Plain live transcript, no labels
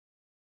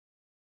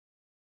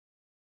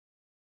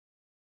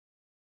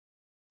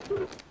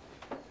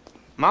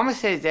Mama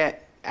says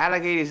that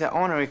alligators are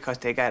ornery because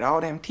they got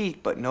all them teeth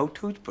but no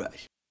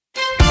toothbrush.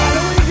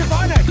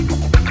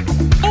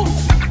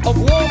 Of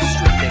Wall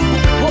Street.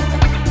 Look,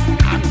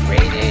 I'm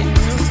graded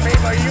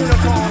newspaper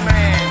uniform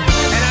man,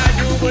 and I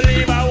do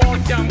believe I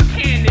want some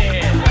candy.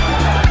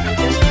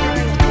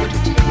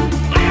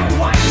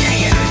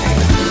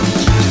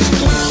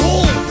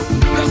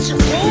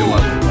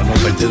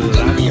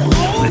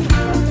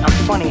 I'm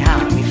funny how?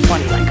 I mean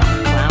funny like I'm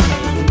a clown.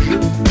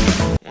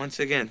 Once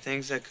again,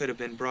 things that could have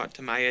been brought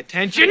to my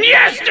attention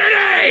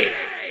yesterday!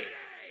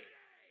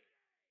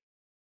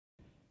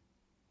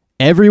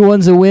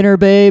 Everyone's a winner,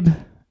 babe,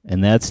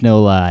 and that's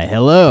no lie.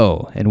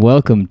 Hello, and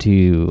welcome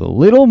to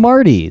Little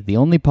Marty, the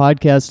only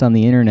podcast on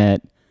the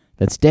internet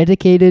that's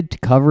dedicated to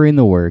covering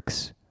the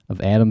works of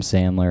Adam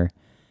Sandler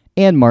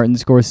and Martin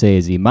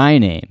Scorsese. My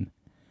name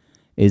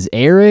is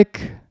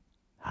Eric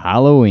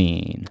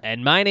Halloween.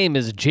 And my name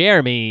is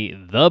Jeremy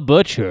the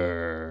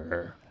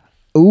Butcher.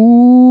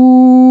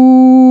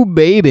 Ooh,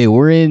 baby,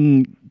 we're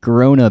in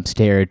grown-ups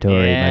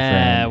territory, my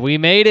friend. We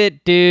made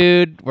it,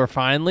 dude. We're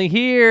finally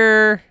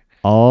here.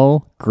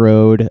 All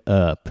growed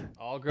up.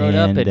 All grown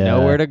up and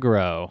nowhere to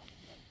grow.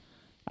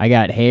 I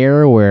got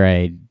hair where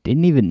I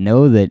didn't even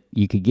know that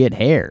you could get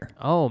hair.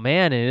 Oh,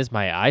 man, and is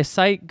my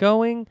eyesight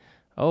going?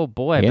 Oh,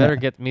 boy, I better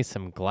get me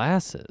some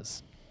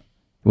glasses.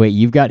 Wait,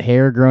 you've got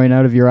hair growing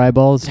out of your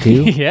eyeballs,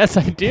 too? Yes,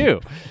 I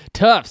do.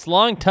 Tufts,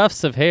 long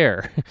tufts of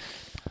hair.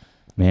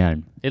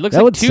 Man, It looks that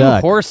like would two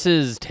suck.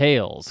 horses'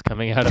 tails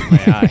coming out of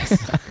my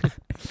eyes.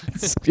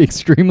 It's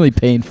extremely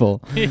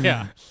painful.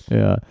 Yeah.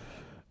 Yeah.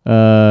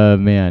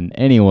 Man.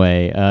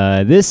 Anyway,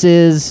 this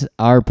is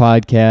our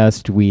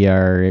podcast.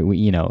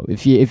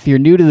 If you're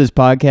new to this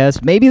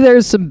podcast, maybe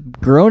there's some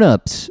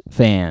grown-ups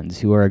fans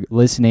who are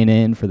listening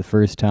in for the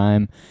first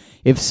time.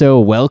 If so,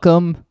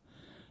 welcome.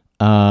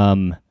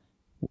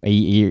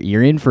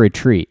 You're in for a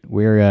treat.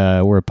 We're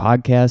a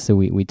podcast that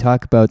we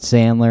talk about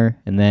Sandler,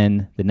 and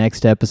then the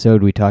next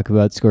episode we talk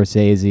about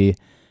Scorsese,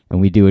 and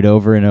we do it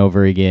over and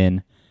over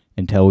again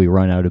until we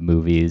run out of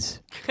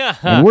movies.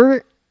 And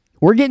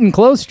we're getting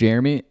close,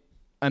 Jeremy.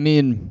 I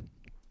mean,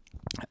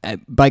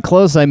 by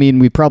close I mean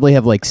we probably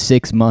have like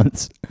 6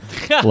 months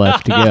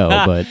left to go.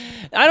 But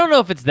I don't know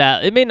if it's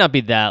that. It may not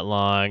be that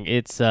long.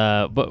 It's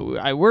but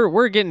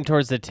we're getting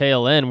towards the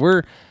tail end.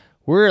 We're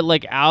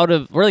like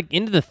we're like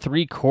into the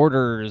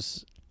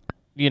 3/4,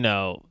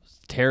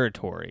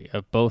 territory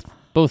of both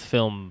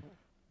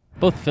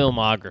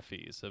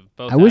filmographies of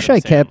both. I wish Adam I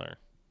kept Sandler.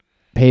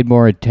 paid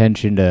more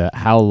attention to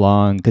how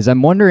long, because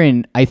I'm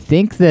wondering, I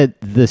think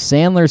that the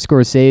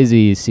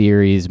Sandler-Scorsese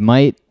series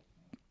might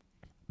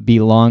be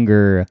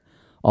longer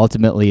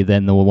ultimately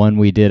than the one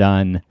we did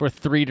on We're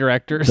 3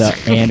 directors. the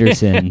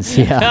Andersons.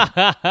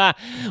 Yeah.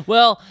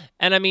 Well,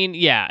 and I mean,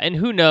 yeah, and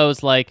who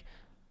knows, like,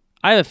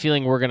 I have a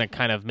feeling we're going to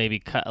kind of maybe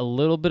cut a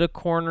little bit of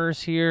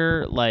corners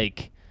here.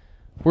 Like,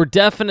 we're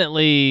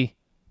definitely,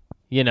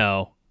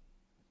 not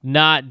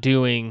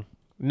going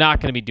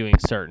to be doing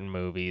certain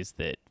movies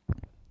that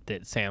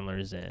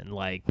Sandler's in.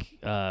 Like,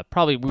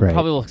 probably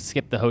will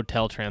skip the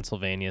Hotel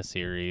Transylvania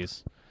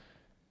series.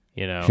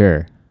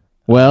 Sure.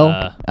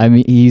 Well, I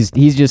mean, he's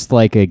just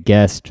like a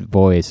guest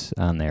voice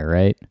on there,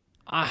 right?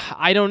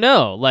 I don't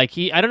know. Like,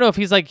 I don't know if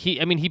he's like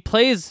he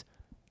plays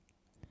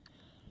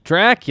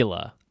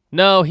Dracula.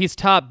 No, he's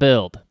top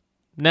billed.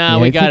 No,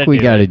 Yeah, we got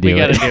to do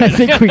it. I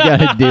think we got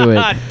to do it.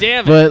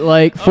 Damn it. But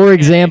like, for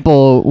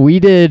example,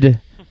 we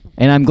did,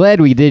 and I'm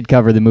glad we did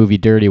cover the movie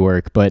Dirty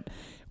Work, but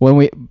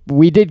when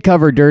we did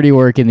cover Dirty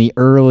Work in the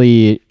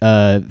early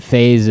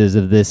phases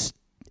of this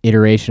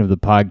iteration of the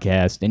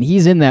podcast, and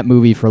he's in that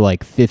movie for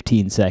like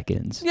 15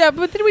 seconds. Yeah,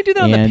 but did we do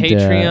that on the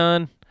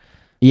Patreon?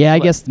 Yeah, I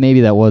guess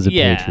maybe that was a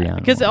Patreon.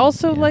 Because one.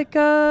 also, Yeah. like,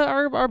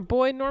 our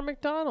boy Norm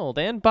Macdonald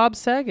and Bob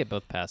Saget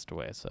both passed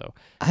away, so...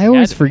 I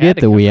always forget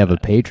that we have a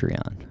Patreon.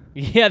 Patreon.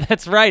 Yeah,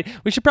 that's right.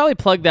 We should probably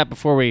plug that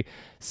before we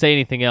say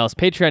anything else.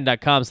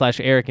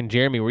 Patreon.com/Eric and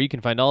Jeremy, where you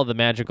can find all of the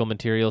magical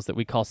materials that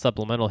we call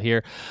supplemental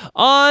here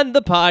on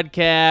the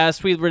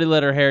podcast. We really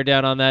let our hair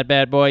down on that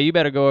bad boy. You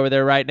better go over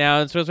there right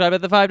now and subscribe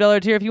at the $5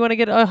 tier if you want to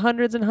get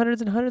hundreds and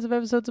hundreds and hundreds of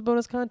episodes of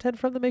bonus content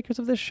from the makers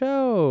of this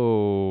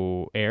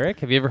show. Eric,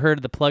 have you ever heard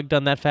of the plug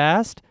done that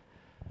fast?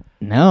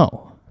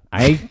 No.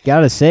 I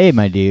gotta say,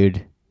 my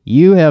dude,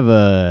 you have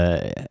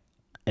a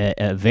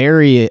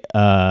very...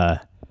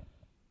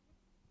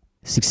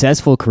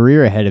 successful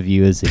career ahead of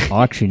you as an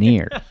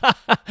auctioneer.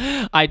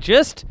 I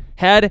just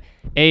had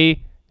a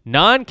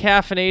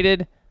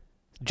non-caffeinated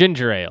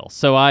ginger ale,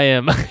 so I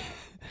am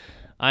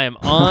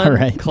on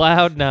right.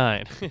 cloud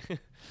 9.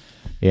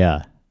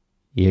 Yeah.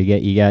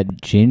 You got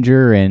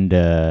ginger and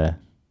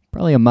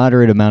probably a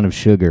moderate amount of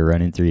sugar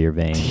running through your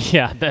veins.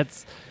 Yeah,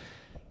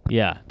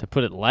 to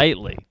put it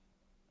lightly.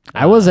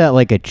 I was at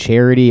like a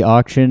charity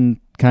auction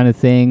kind of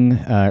thing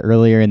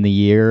earlier in the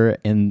year,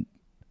 and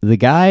the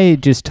guy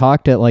just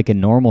talked at like a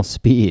normal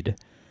speed.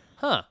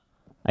 Huh.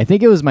 I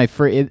think it was my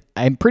first...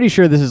 I'm pretty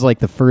sure this is like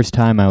the first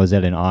time I was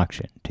at an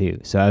auction, too.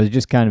 So I was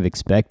just kind of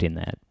expecting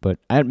that. But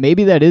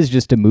maybe that is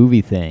just a movie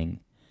thing.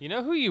 You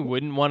know who you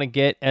wouldn't want to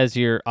get as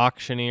your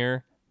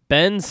auctioneer?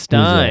 Ben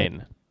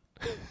Stein.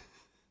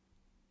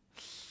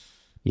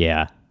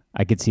 Yeah,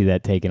 I could see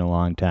that taking a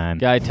long time.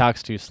 Guy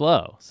talks too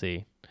slow.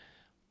 See.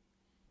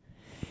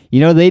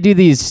 You know, they do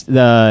these,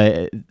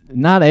 not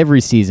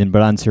every season,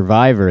 but on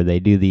Survivor,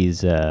 they do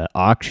these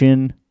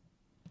auction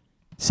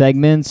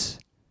segments,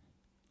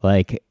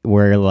 like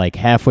where like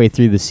halfway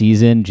through the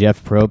season,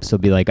 Jeff Probst will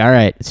be like, all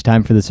right, it's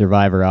time for the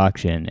Survivor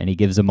auction. And he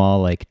gives them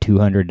all like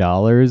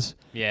 $200.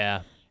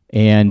 Yeah.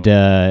 And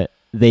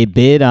they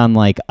bid on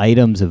like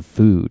items of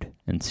food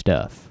and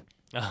stuff.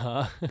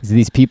 Uh-huh. 'Cause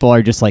these people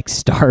are just like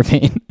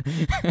starving.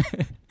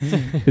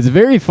 It's a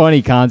very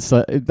funny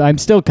concept. I'm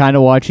still kind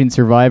of watching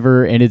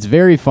Survivor, and it's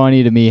very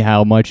funny to me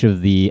how much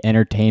of the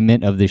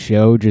entertainment of the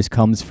show just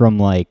comes from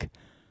like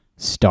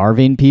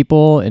starving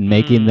people and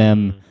making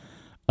them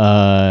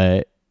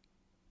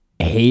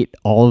hate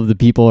all of the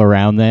people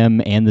around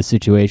them and the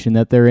situation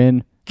that they're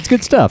in. It's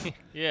good stuff.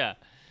 Yeah.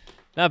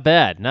 Not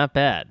bad. Not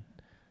bad.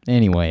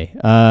 Anyway,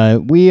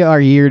 we are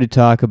here to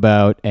talk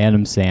about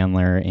Adam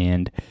Sandler,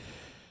 and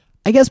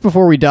I guess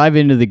before we dive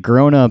into the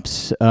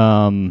grown-ups,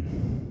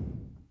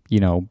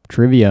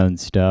 trivia and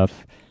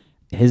stuff,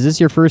 is this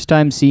your first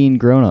time seeing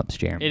Grown-Ups,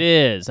 Jeremy? It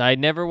is. I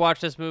never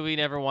watched this movie,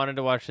 never wanted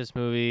to watch this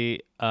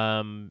movie. Well,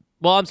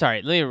 I'm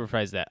sorry. Let me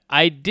rephrase that.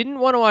 I didn't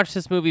want to watch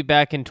this movie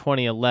back in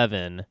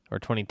 2011 or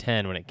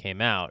 2010 when it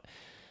came out.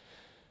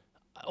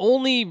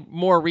 Only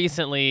more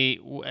recently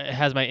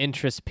has my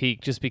interest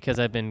peaked just because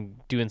I've been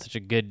doing such a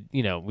good,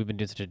 we've been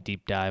doing such a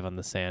deep dive on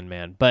the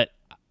Sandman. But,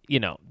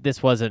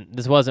 this was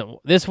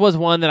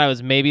one that I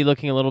was maybe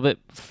looking a little bit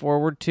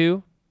forward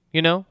to,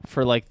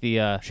 for like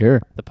the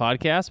Sure. the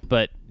podcast,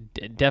 but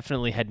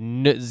definitely had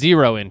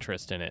zero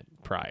interest in it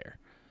prior.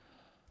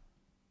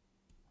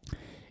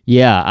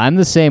 Yeah, I'm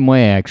the same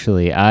way,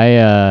 actually.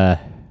 I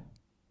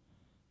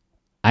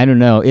don't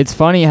know. It's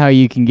funny how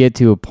you can get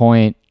to a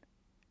point.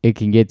 It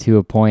can get to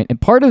a point,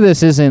 and part of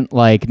this isn't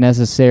like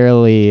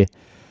necessarily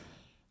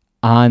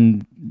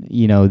on,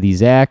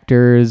 these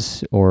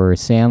actors or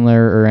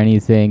Sandler or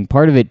anything.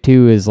 Part of it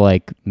too is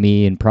like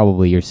me and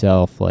probably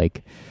yourself.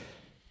 Like,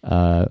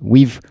 I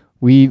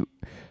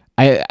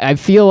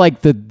feel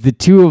like the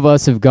two of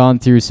us have gone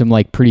through some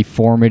like pretty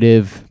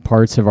formative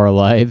parts of our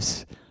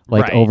lives,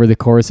 like Right. over the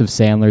course of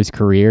Sandler's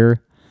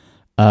career,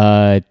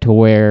 to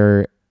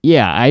where,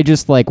 I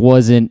just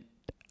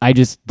I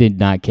just did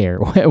not care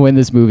when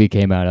this movie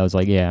came out. I was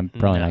like, yeah, I'm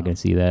probably not going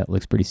to see that. It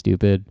looks pretty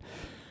stupid.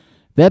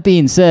 That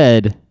being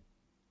said,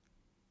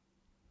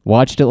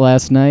 watched it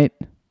last night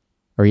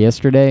or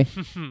yesterday.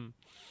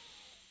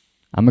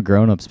 I'm a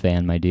Grown Ups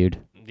fan, my dude.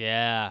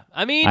 Yeah.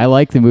 I mean, I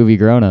like the movie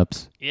Grown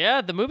Ups.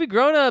 yeah, the movie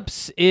Grown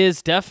Ups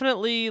is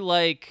definitely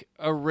like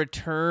a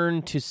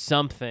return to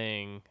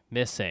something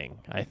missing,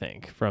 I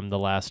think, from the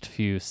last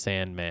few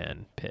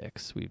Sandman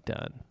picks we've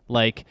done.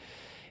 Like,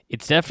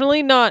 it's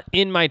definitely not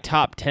in my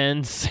top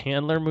 10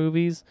 Sandler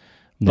movies,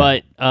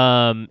 but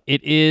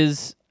it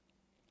is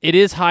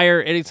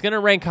higher, and it's going to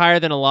rank higher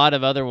than a lot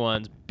of other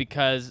ones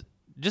because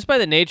just by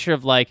the nature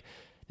of like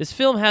this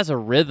film has a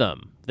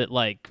rhythm that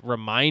like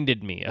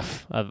reminded me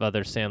of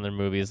other Sandler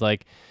movies.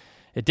 Like,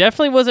 it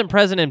definitely wasn't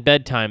present in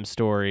Bedtime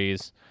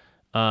Stories,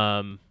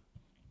 and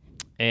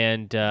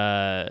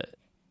yeah,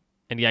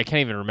 I can't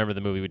even remember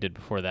the movie we did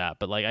before that.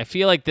 But like, I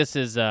feel like this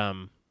is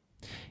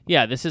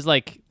this is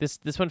like this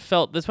one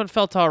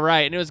felt all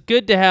right, and it was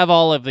good to have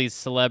all of these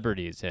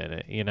celebrities in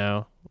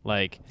it.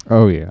 Like,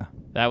 Oh, yeah.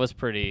 that was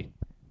pretty.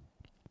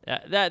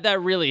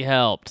 That really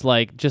helped.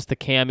 Like, just the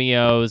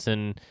cameos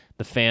and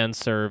the fan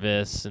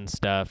service and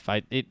stuff.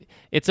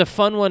 It's a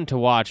fun one to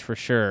watch for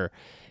sure.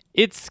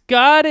 It's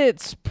got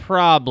its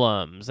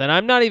problems, and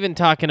I'm not even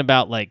talking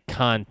about like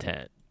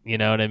content. You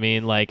know what I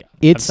mean? Like,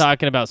 I'm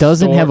talking about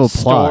doesn't have a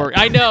plot.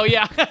 I know,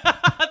 yeah.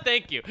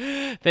 Thank you.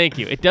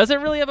 It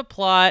doesn't really have a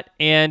plot,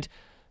 and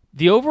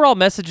the overall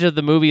message of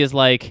the movie is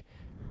like,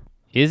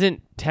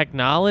 isn't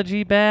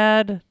technology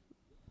bad?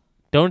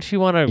 Don't you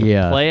want to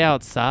play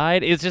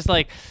outside? It's just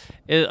like,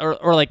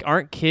 or like,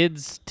 aren't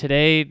kids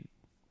today?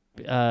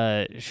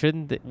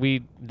 Shouldn't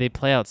they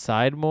play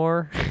outside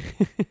more?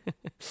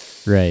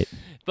 Right.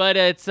 But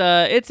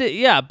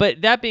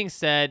But that being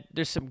said,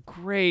 there's some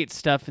great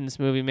stuff in this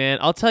movie, man.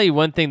 I'll tell you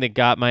one thing that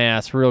got my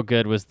ass real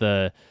good was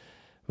the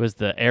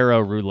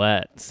arrow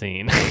roulette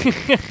scene.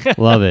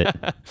 Love it.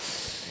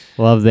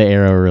 Love the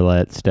arrow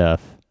roulette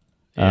stuff.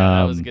 Yeah,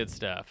 that was good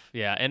stuff.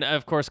 Yeah, and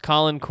of course,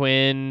 Colin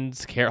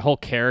Quinn's whole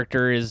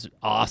character is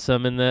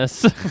awesome in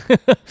this.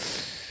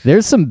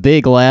 There's some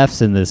big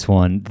laughs in this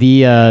one.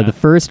 The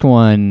first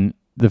one,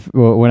 the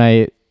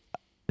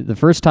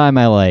first time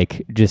I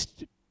like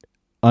just.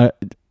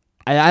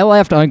 I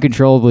laughed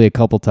uncontrollably a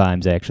couple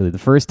times, actually. The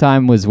first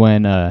time was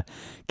when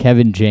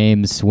Kevin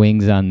James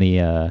swings on the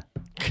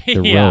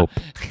rope.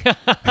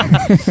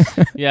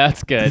 Yeah,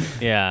 that's good.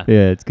 Yeah.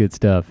 Yeah, it's good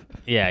stuff.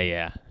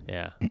 Yeah.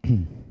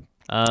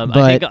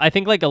 I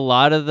think like a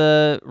lot of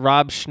the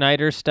Rob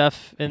Schneider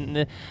stuff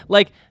in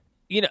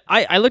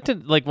I looked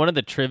at like one of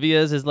the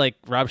trivias is like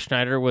Rob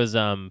Schneider was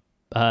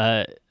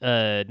nominated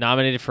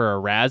for a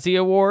Razzie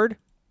Award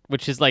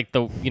which is like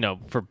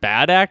for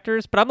bad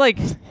actors. But I'm like,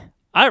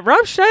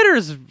 Rob Schneider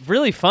is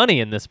really funny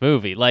in this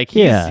movie. Like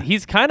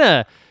he's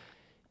great.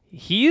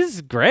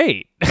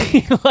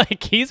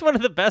 Like he's one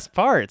of the best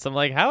parts. I'm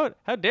like, how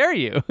dare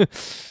you?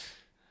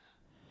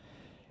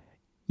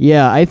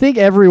 Yeah, I think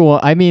everyone.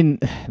 I mean,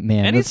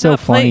 man, And that's so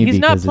funny. He's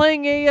not because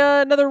playing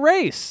another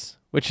race,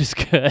 which is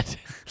good.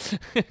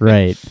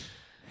 right.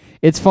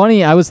 It's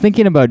funny. I was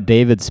thinking about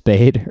David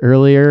Spade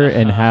earlier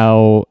and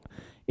how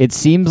it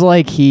seems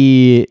like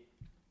he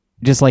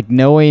just like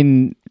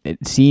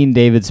seeing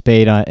David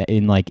Spade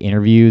in like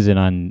interviews and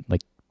on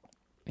like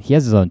he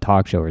has his own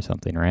talk show or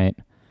something, right?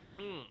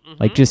 Mm-hmm.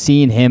 Like just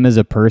seeing him as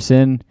a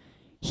person,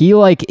 he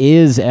like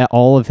is at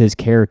all of his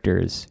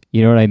characters.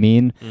 You know what I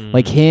mean?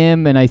 Like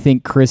him and I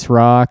think Chris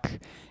Rock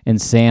and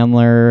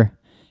Sandler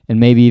and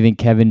maybe even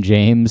Kevin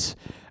James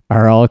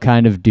are all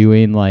kind of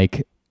doing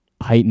like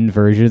heightened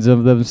versions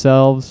of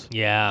themselves.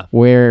 Yeah.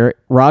 Where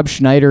Rob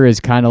Schneider is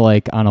kind of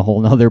like on a whole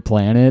nother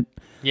planet.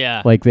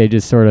 Yeah. Like they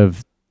just sort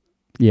of,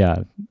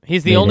 yeah.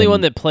 He's the only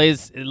one that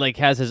plays, like,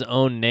 has his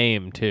own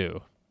name,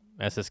 too,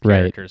 as his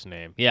character's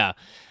name. Yeah.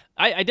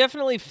 I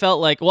definitely felt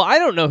like, well, I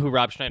don't know who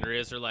Rob Schneider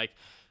is or, like,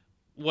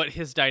 what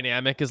his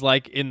dynamic is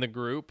like in the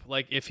group.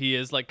 Like, if he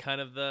is, like, kind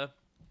of the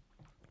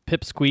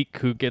pipsqueak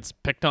who gets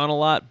picked on a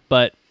lot.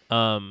 But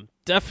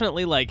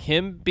definitely, like,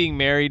 him being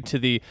married to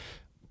the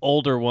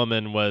older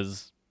woman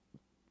was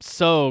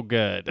so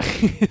good.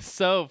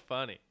 So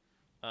funny.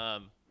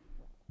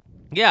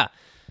 Yeah.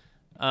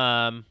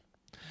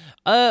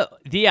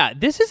 Yeah,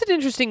 this is an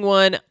interesting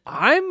one.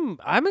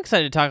 I'm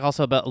excited to talk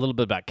also about a little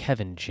bit about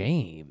Kevin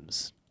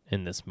James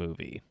in this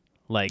movie.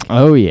 Like,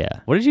 oh yeah,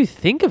 what did you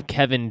think of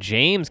Kevin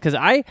James? Because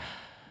I,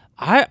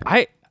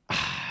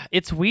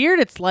 it's weird.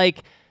 It's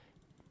like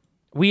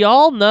we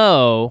all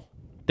know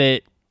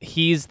that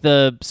he's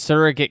the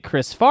surrogate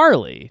Chris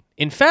Farley.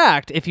 In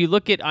fact, if you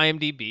look at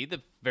IMDb,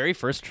 the very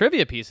first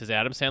trivia piece is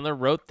Adam Sandler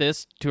wrote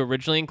this to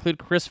originally include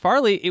Chris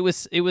Farley. It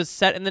was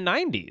set in the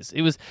 90s.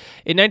 It was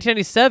in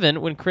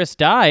 1997 when Chris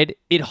died.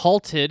 It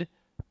halted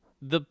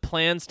the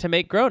plans to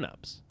make Grown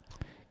Ups.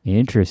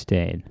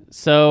 Interesting.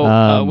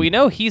 So we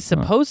know he's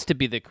supposed to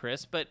be the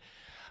Chris, but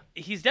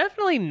he's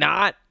definitely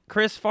not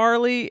Chris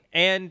Farley,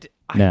 and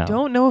I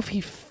don't know if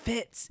he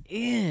fits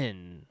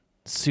in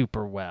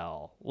super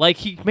well. Like,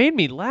 he made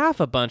me laugh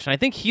a bunch, and I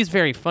think he's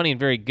very funny and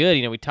very good.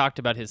 You know, we talked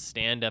about his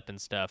stand-up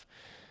and stuff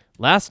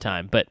last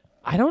time, but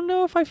I don't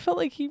know if I felt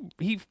like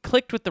he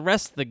clicked with the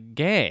rest of the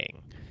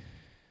gang.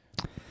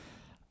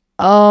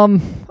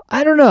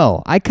 I don't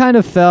know. I kind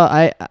of felt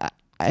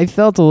I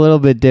felt a little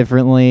bit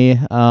differently.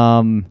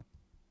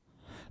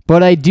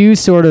 But I do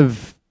sort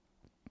of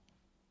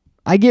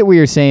I get what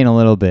you're saying a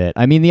little bit.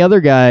 I mean, the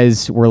other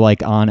guys were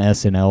like on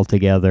SNL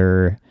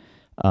together.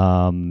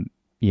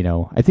 You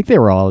know, I think they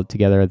were all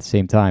together at the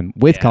same time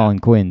with Colin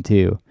Quinn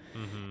too.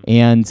 Mm-hmm.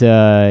 And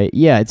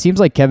yeah, it seems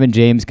like Kevin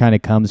James kind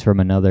of comes from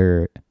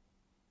another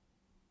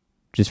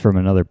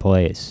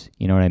place.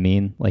 You know what I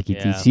mean? Like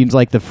he seems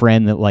like the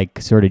friend that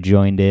like sort of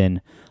joined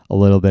in a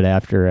little bit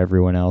after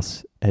everyone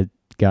else had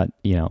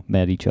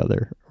met each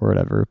other or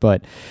whatever.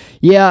 But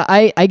yeah,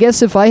 I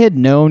guess if I had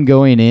known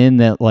going in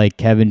that like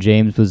Kevin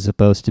James was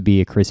supposed to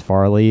be a Chris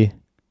Farley,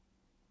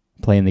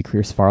 playing the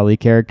Chris Farley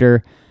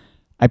character,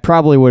 I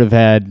probably would have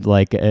had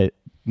like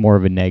more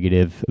of a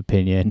negative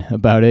opinion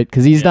about it,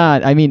 because he's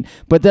not, I mean,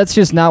 but that's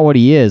just not what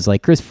he is.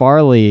 Like Chris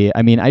Farley,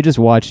 I mean, I just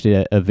watched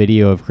a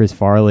video of Chris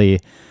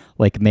Farley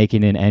like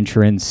making an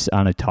entrance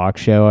on a talk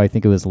show. I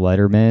think it was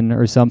Letterman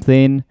or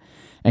something.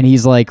 And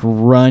he's like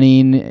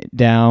running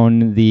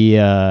down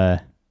the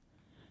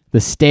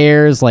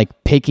stairs,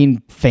 like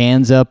picking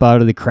fans up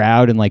out of the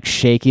crowd and like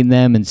shaking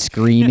them and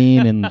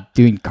screaming and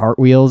doing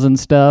cartwheels and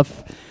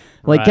stuff.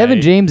 Like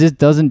Kevin James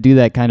doesn't do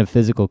that kind of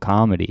physical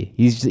comedy.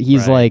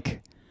 He's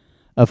like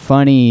a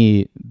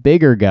funny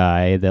bigger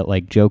guy that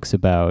like jokes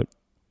about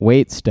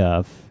weight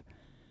stuff,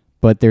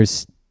 but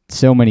there's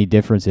so many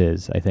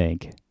differences, I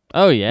think.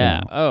 Oh yeah.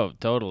 Oh,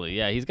 totally.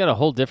 Yeah, he's got a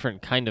whole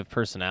different kind of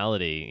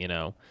personality, you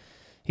know.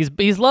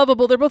 He's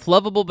lovable. They're both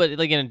lovable, but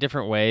like in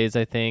different ways,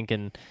 I think.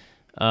 And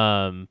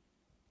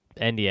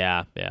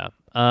yeah.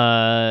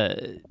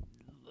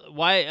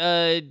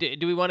 Why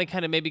do we want to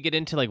kind of maybe get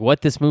into like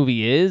what this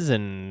movie is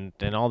and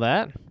all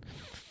that?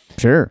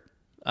 Sure.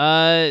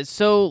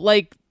 So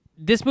like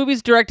this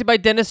movie's directed by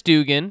Dennis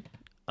Dugan.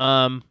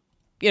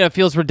 It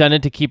feels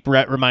redundant to keep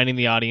reminding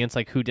the audience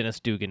like who Dennis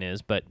Dugan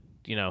is, but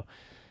you know,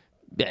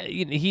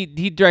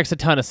 he directs a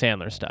ton of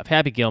Sandler stuff.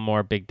 Happy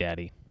Gilmore, Big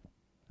Daddy,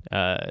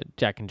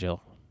 Jack and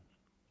Jill.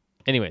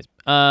 Anyways,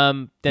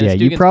 Dennis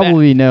Dugan's you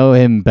probably know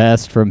him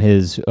best from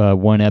his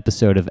one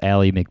episode of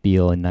Ally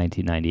McBeal in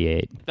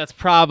 1998. That's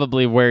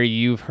probably where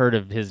you've heard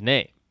of his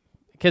name,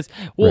 because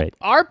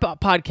our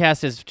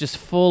podcast is just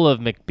full of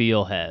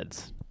McBeal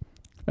heads.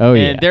 Oh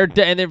and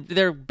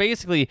they're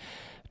basically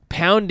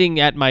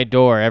pounding at my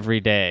door every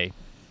day,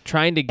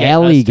 trying to get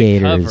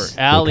alligators, us to cover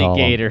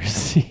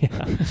alligators.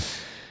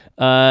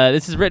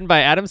 This is written by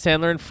Adam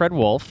Sandler and Fred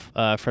Wolf.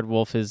 Fred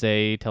Wolf is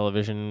a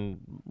television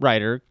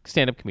writer,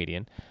 stand-up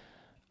comedian.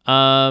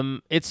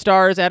 It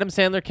stars Adam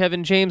Sandler,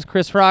 Kevin James,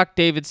 Chris Rock,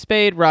 David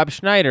Spade, Rob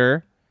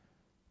Schneider.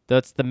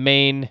 That's the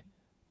main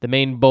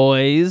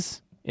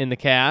boys in the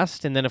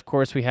cast. And then, of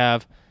course, we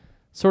have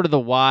sort of the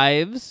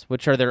wives,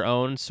 which are their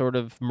own sort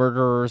of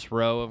murderer's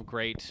row of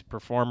great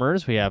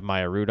performers. We have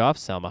Maya Rudolph,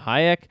 Selma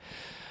Hayek,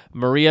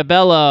 Maria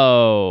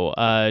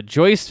Bello,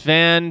 Joyce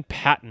Van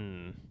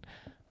Patten.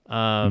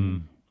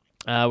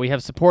 We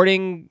have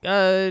supporting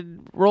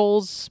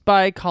roles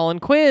by Colin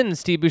Quinn,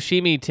 Steve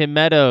Buscemi, Tim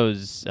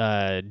Meadows,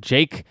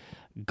 Jake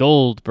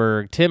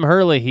Goldberg, Tim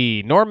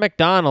Herlihy, Norm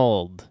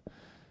Macdonald.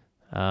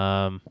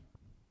 Who?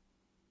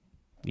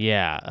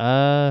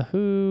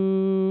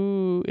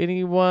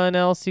 Anyone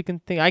else you can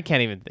think? I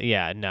can't even.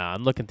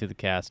 I'm looking through the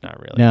cast. Not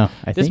really. No,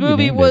 I this think you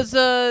movie named was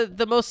it.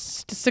 the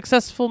most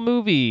successful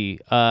movie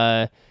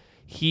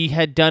he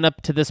had done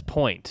up to this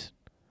point.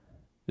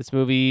 This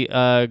movie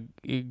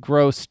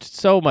grossed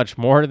so much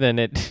more than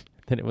it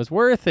was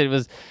worth. It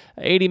was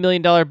an $80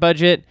 million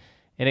budget,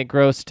 and it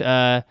grossed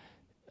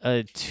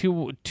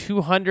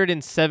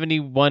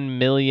 $271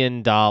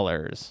 million.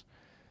 Jeez.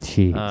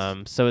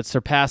 So it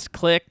surpassed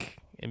Click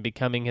in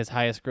becoming his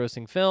highest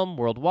grossing film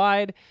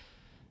worldwide.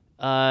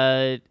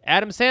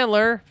 Adam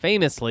Sandler,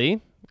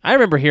 famously, I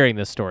remember hearing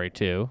this story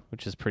too,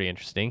 which is pretty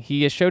interesting.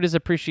 He showed his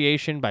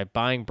appreciation by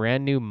buying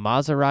brand new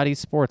Maserati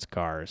sports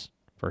cars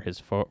for his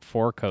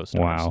four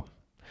co-stars. Wow.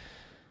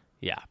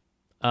 Yeah.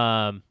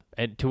 And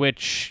to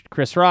which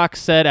Chris Rock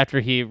said after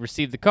he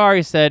received the car,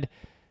 he said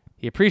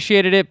he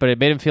appreciated it, but it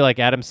made him feel like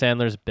Adam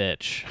Sandler's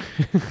bitch.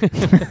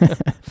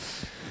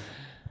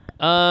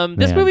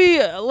 This movie,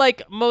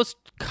 like most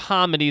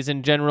comedies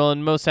in general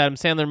and most Adam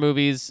Sandler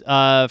movies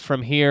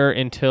from here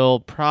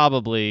until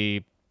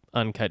probably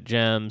Uncut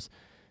Gems,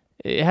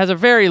 it has a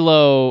very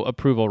low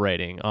approval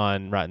rating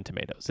on Rotten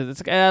Tomatoes.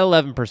 It's at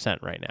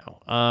 11% right now.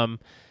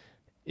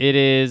 It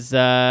is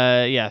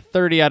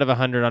 30 out of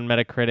 100 on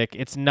Metacritic.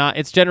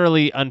 It's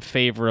generally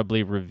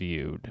unfavorably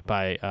reviewed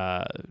by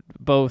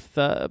both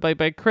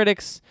by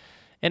critics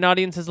and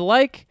audiences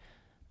alike.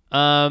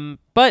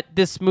 But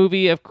this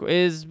movie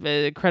is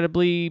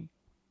incredibly,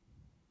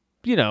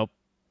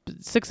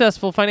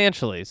 successful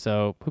financially,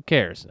 so who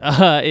cares?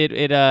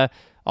 It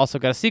also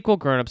got a sequel,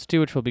 Grown Ups 2,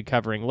 which we'll be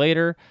covering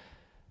later.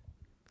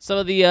 Some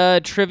of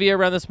the trivia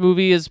around this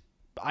movie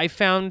I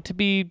found to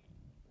be,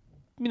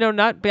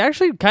 not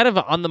actually kind of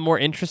on the more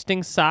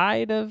interesting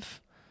side of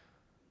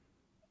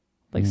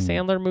like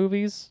Sandler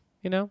movies,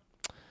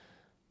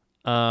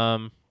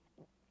 One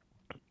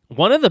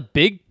of the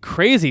big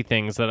crazy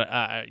things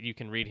that you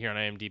can read here on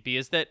IMDb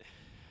is that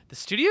the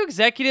studio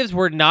executives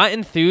were not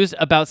enthused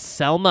about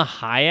Selma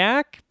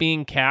Hayek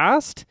being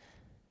cast.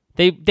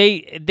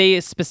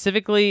 They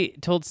specifically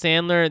told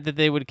Sandler that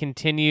they would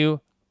continue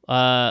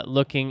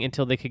looking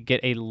until they could get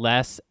a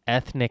less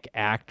ethnic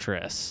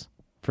actress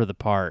for the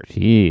part.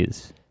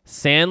 Jeez.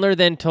 Sandler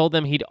then told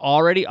them he'd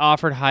already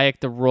offered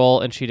Hayek the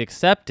role and she'd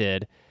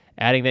accepted,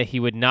 adding that he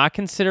would not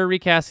consider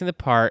recasting the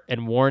part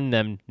and warned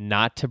them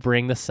not to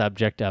bring the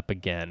subject up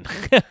again.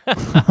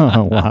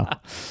 Oh, wow.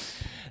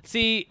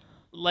 See,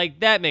 like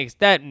that makes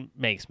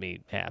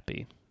me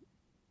happy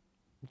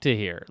to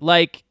hear.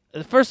 Like,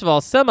 first of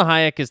all, Selma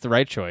Hayek is the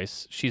right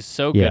choice. She's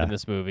so good in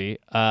this movie.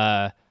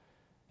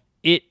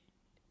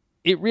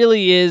 It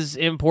really is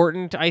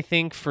important, I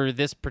think, for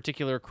this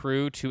particular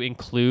crew to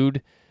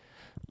include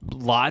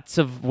lots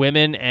of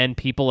women and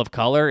people of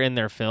color in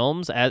their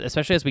films,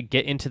 especially as we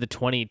get into the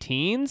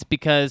 20-teens,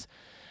 because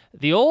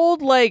the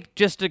old,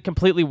 just a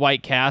completely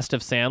white cast of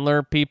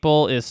Sandler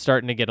people is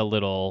starting to get a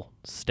little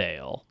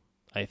stale,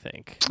 I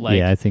think.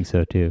 I think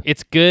so too.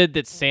 It's good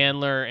that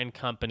Sandler and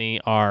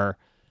company are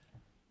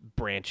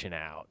branching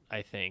out,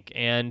 I think.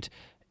 And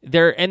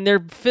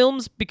their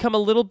films become a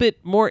little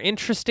bit more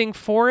interesting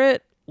for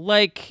it.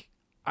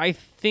 I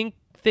think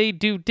they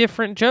do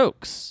different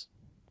jokes,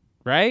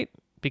 right?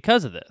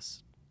 Because of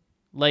this.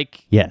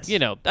 Yes.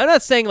 I'm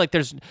not saying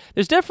there's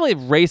definitely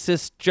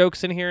racist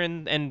jokes in here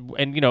and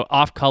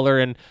off color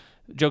and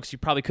jokes you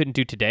probably couldn't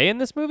do today in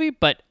this movie,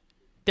 but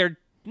they're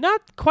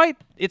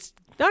it's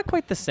not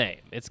quite the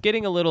same. It's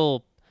getting a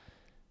little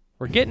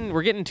we're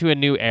getting to a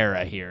new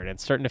era here, and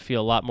it's starting to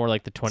feel a lot more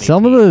like the 20s.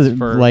 Some of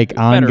the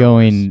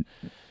ongoing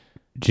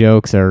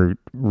jokes are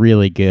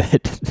really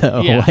good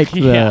though.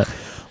 Yeah,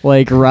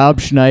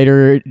 Rob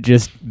Schneider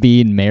just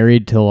being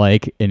married to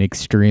an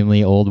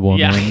extremely old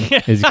woman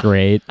is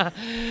great.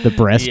 The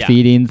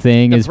breastfeeding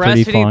thing is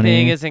pretty funny. The breastfeeding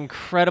thing is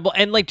incredible.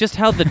 And just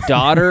how the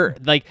daughter,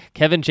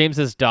 Kevin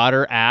James's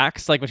daughter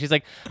acts, when she's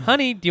like,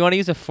 "Honey, do you want to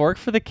use a fork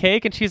for the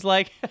cake?" And she's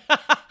like,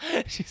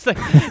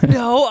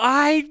 "No,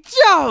 I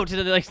don't."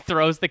 And then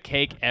throws the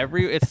cake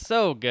everywhere. It's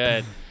so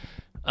good.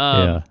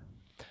 Yeah.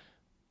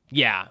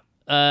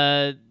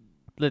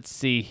 Let's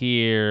see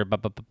here.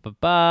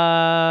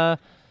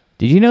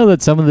 Did you know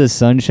that some of this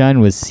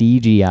sunshine was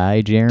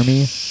CGI,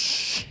 Jeremy?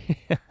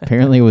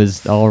 Apparently it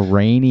was all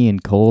rainy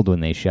and cold when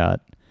they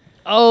shot.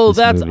 Oh,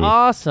 that's movie.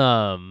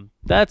 awesome.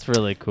 That's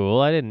really cool.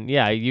 I didn't.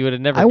 Yeah, you would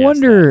have never. I guessed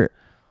wonder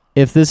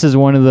if this is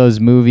one of those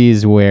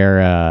movies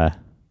where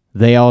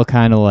they all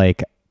kind of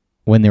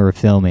when they were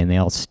filming, they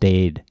all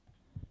stayed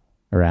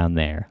around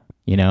there.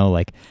 You know,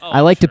 like Oh,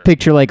 I like to sure.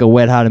 picture like a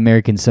Wet Hot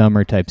American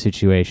Summer type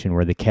situation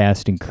where the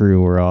cast and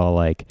crew were all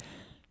like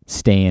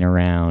staying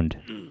around.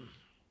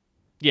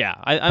 Yeah,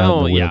 I Out in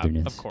know. the Yeah,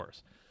 wilderness. of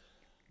course.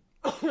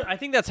 I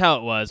think that's how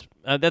it was.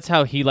 That's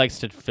how he likes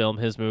to film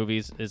his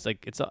movies. Is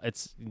like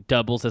it's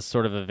doubles as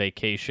sort of a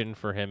vacation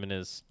for him and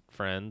his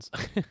friends.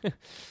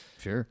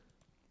 Sure.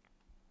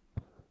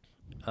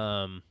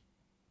 But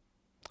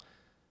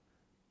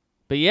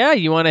yeah,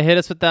 you want to hit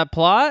us with that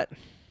plot?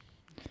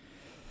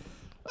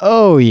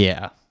 Oh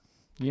yeah.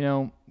 You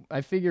know,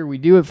 I figure we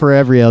do it for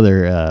every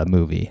other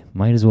movie.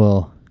 Might as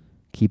well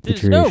keep the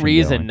There's tradition no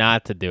reason going.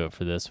 not to do it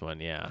for this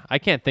one. Yeah, I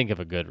can't think of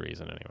a good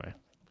reason anyway.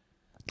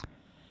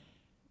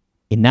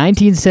 In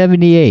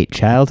 1978,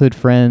 childhood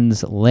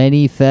friends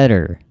Lenny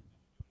Feder,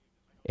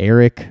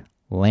 Eric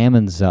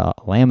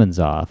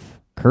Lamonsoff,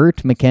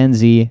 Kurt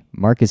McKenzie,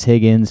 Marcus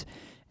Higgins,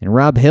 and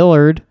Rob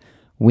Hillard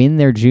win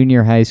their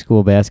junior high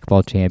school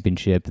basketball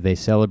championship. They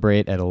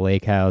celebrate at a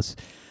lake house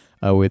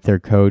with their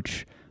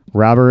coach,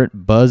 Robert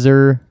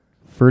Buzzer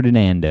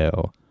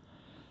Ferdinando.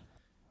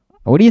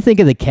 What do you think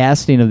of the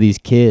casting of these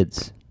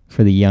kids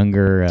for the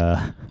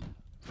younger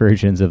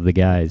versions of the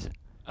guys?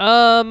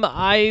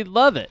 I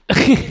love it.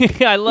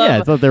 I love. Yeah,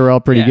 I thought they were all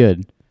pretty yeah.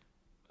 good.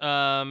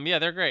 Yeah,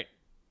 they're great.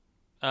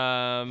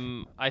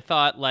 I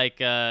thought like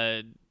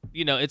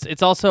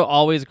it's also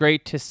always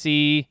great to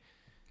see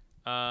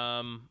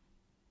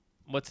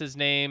what's his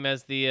name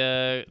as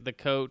the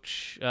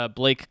coach,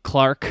 Blake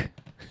Clark.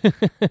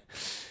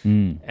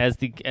 as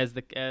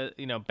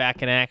the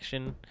back in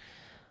action.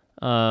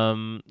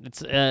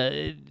 It's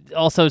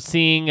also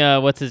seeing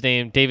what's his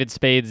name, David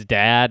Spade's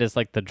dad is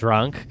like the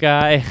drunk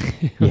guy.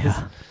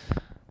 Yeah.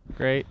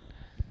 Great.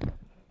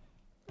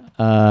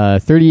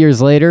 30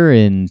 years later,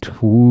 in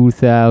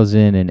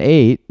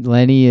 2008,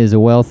 Lenny is a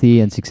wealthy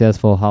and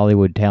successful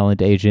Hollywood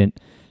talent agent,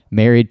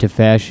 married to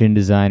fashion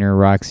designer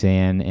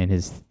Roxanne, and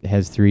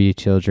has 3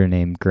 children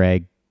named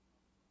Greg,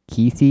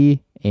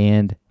 Keithy,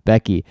 and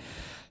Becky.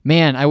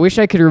 Man, I wish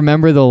I could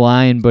remember the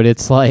line, but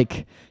it's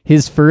like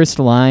his first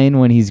line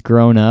when he's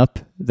grown up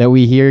that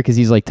we hear because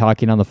he's like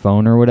talking on the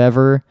phone or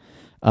whatever.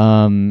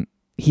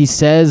 He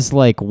says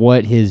like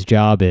what his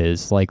job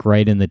is, like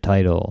right in the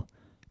title.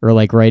 Or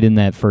like right in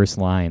that first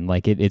line.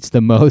 Like it's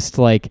the most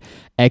like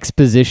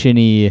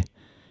exposition-y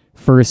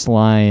first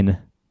line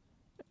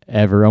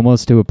ever,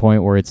 almost to a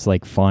point where it's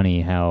like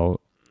funny how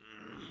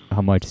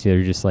much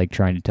they're just like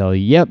trying to tell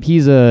you, yep,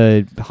 he's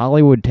a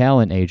Hollywood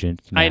talent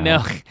agent now. I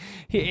know.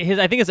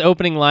 I think his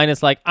opening line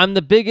is like, I'm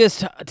the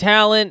biggest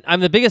talent, I'm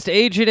the biggest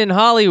agent in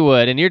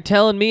Hollywood, and you're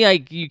telling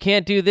me you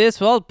can't do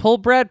this? Well, pull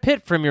Brad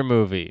Pitt from your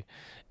movie.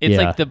 It's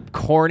Yeah. like the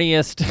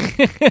corniest,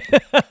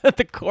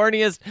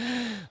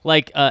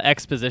 like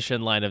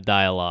exposition line of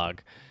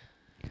dialogue.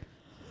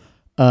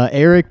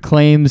 Eric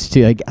claims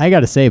to, I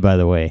gotta say, by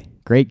the way,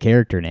 great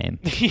character name.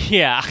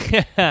 Yeah.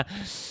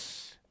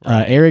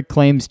 Eric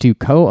claims to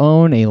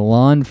co-own a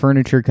lawn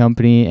furniture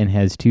company and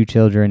has 2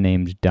 children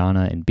named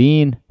Donna and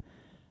Bean.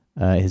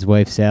 His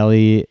wife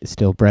Sally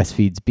still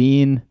breastfeeds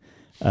Bean.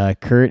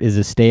 Kurt is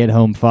a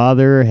stay-at-home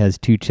father, has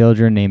 2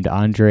 children named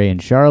Andre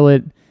and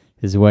Charlotte.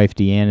 His wife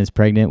Deanne is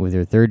pregnant with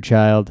her 3rd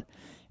child,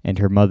 and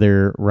her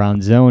mother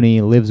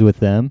Ronzoni lives with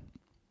them.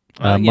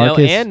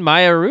 Marcus, and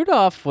Maya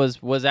Rudolph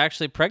was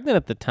actually pregnant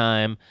at the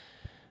time.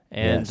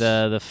 And Yes.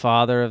 the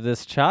father of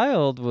this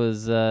child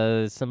was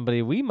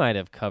somebody we might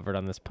have covered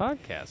on this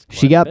podcast. she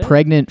quite a got bit.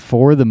 pregnant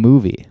for the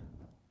movie.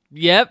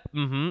 Yep.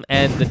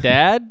 And the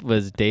dad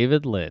was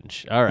David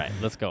Lynch. All right,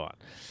 let's go on.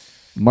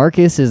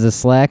 Marcus is a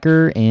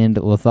slacker and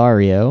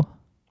Lothario.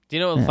 Do you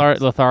know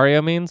what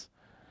Lothario means?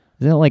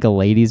 Isn't it like a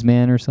ladies'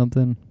 man or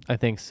something? I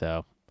think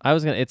so.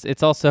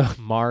 It's also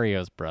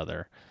Mario's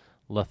brother,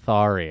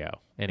 Lothario.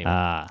 Anyway.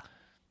 Ah,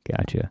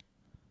 gotcha.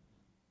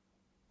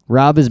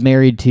 Rob is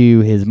married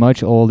to his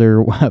much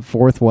older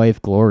 4th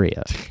wife,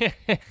 Gloria.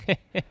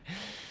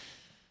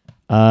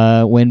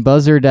 When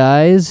Buzzer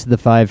dies, the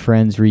 5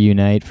 friends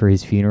reunite for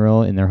his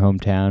funeral in their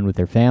hometown with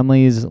their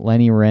families.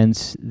 Lenny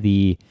rents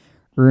the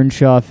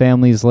Earnshaw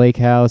family's lake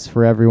house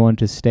for everyone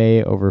to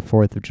stay over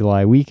 4th of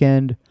July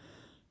weekend,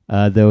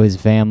 though his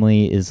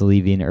family is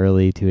leaving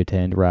early to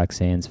attend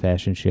Roxanne's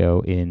fashion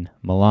show in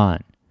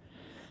Milan.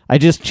 I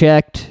just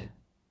checked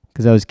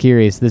because I was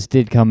curious. This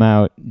did come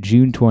out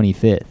June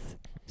 25th.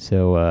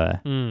 So,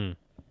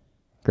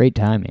 great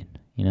timing,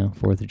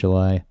 4th of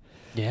July.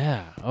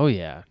 Yeah. Oh,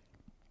 yeah.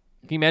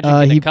 Can you imagine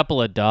getting he- a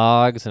couple of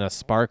dogs and a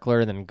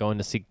sparkler and then going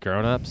to see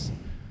grown-ups?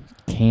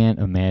 Can't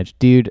imagine.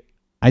 Dude,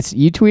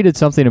 you tweeted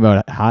something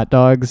about hot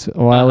dogs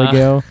a while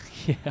ago.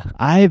 Yeah.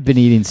 I've been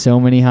eating so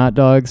many hot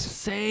dogs.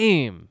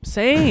 Same.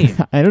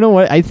 I don't know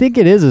what. I think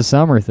it is a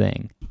summer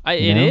thing.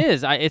 It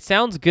is. It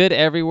sounds good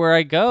everywhere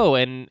I go,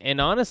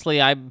 and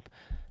honestly, I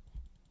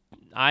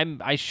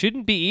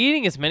shouldn't be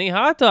eating as many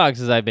hot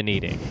dogs as I've been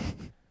eating.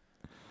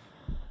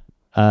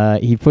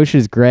 He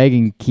pushes Greg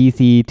and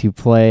Keithy to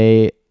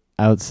play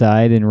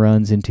outside and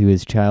runs into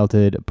his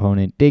childhood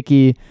opponent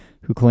Dickie,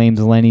 who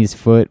claims Lenny's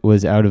foot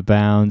was out of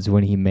bounds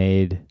when he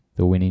made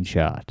the winning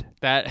shot.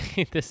 That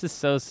this is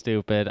so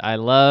stupid. I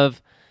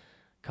love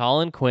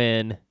Colin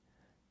Quinn.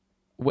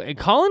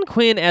 Colin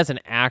Quinn as an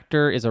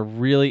actor is a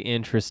really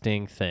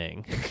interesting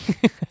thing.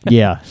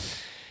 Yeah.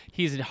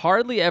 He's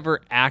hardly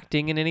ever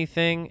acting in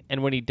anything,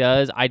 and when he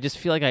does, I just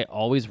feel like I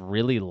always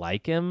really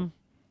like him.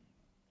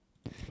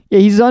 Yeah,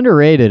 he's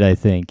underrated, I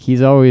think.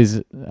 I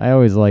always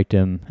liked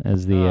him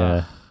as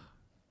the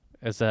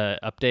As a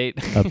update.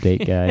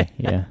 update guy.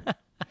 Yeah.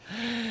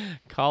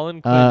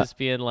 Colin Quinn just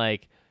being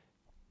like,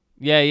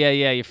 yeah,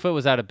 your foot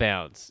was out of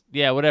bounds.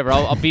 Yeah, whatever.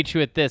 I'll beat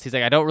you at this. He's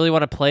like, I don't really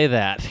want to play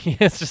that.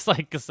 It's just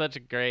like such a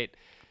great,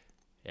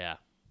 yeah.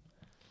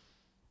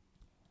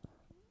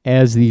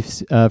 As the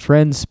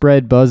friends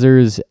spread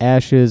Buzzer's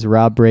ashes,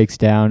 Rob breaks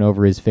down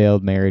over his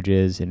failed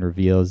marriages and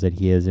reveals that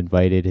he has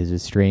invited his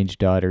estranged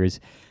daughters,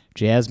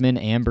 Jasmine,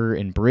 Amber,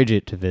 and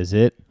Bridget, to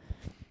visit.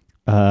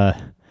 The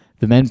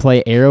men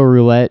play arrow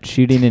roulette,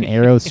 shooting an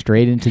arrow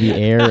straight into the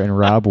air, and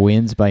Rob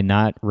wins by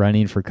not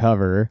running for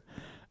cover.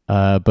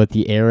 But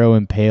the arrow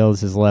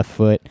impales his left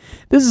foot.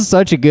 This is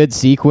such a good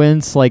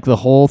sequence. Like, the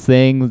whole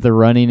thing, the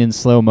running in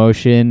slow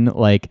motion,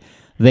 like,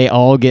 they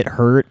all get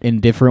hurt in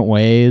different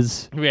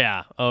ways.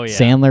 Yeah. Oh, yeah.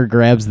 Sandler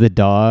grabs the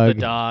dog.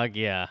 The dog,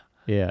 yeah.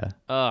 Yeah.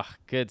 Ugh,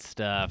 good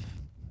stuff.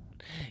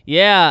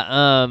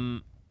 Yeah,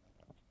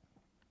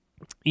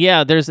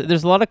 yeah, there's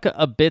a lot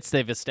of bits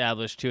they've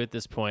established, too, at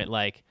this point.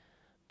 Like,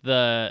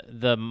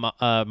 the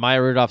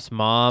Maya Rudolph's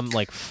mom,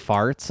 like,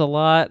 farts a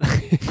lot.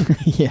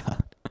 Yeah.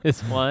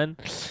 Is one.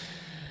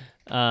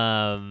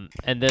 And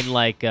then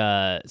like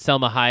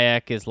Selma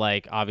Hayek is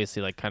like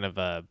obviously like kind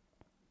of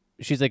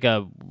she's like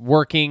a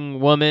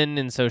working woman,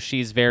 and so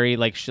she's very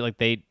like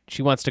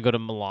she wants to go to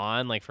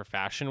Milan like for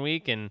Fashion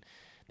Week, and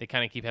they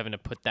kind of keep having to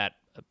put that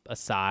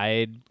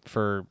aside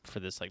for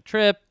this like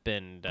trip,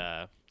 and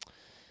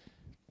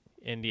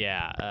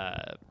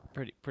yeah,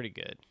 pretty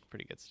good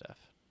stuff.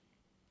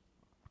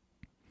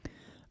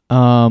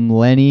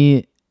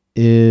 Lenny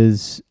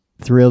is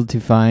thrilled to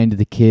find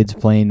the kids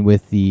playing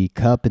with the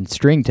cup and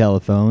string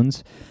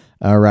telephones.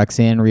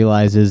 Roxanne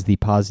realizes the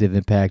positive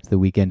impact the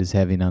weekend is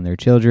having on their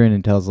children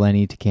and tells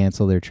Lenny to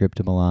cancel their trip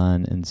to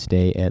Milan and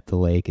stay at the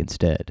lake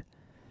instead.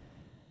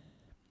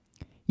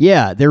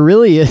 Yeah, there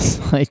really is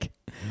like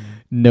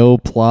no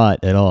plot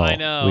at all. I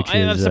know.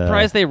 I'm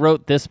surprised they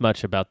wrote this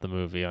much about the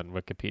movie on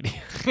Wikipedia.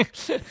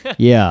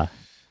 Yeah.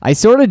 I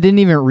sort of didn't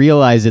even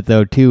realize it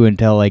though too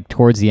until like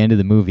towards the end of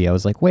the movie. I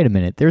was like, wait a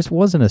minute, there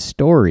wasn't a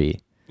story.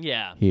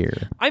 Yeah.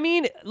 Here. I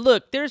mean,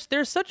 look, there's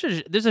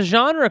a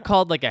genre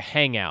called like a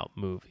hangout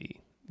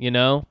movie, you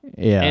know?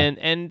 Yeah.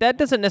 And that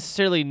doesn't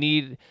necessarily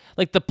need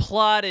like the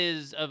plot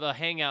of a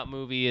hangout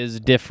movie is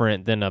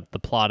different than the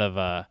plot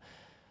of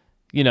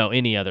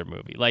any other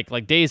movie.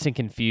 Like Dazed and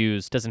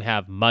Confused doesn't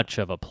have much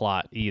of a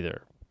plot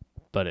either,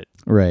 but it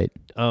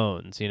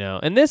owns,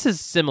 And this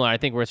is similar, I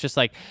think, where it's just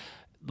like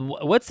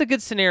what's a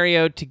good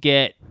scenario to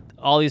get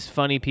all these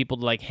funny people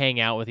to like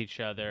hang out with each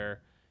other?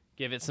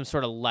 Give it some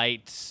sort of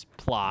light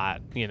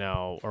plot,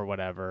 or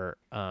whatever.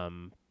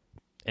 And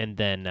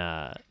then,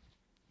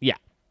 yeah.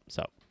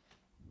 So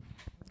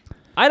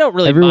I don't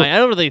really mind. I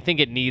don't really think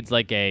it needs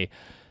like a,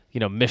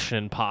 Mission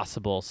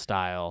Impossible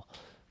style,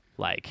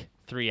 like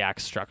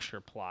 3-act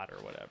structure plot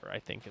or whatever. I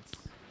think it's.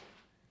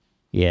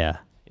 Yeah.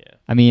 Yeah.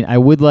 I mean, I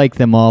would like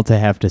them all to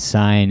have to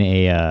sign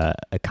a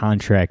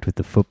contract with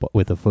the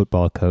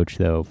football coach,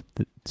 though,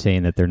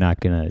 saying that they're not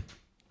gonna,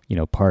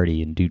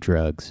 party and do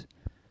drugs.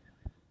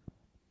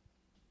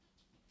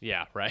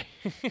 Yeah, right.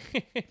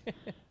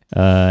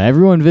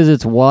 Everyone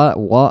visits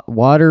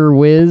Water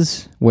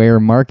Whiz, where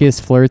Marcus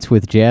flirts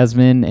with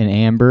Jasmine and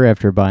Amber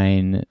after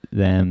buying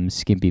them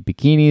skimpy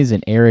bikinis,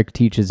 and Eric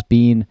teaches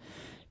Bean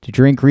to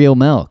drink real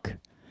milk.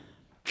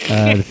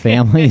 The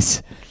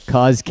families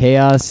cause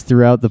chaos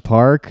throughout the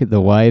park. The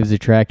wives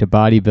attract a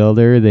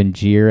bodybuilder, then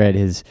jeer at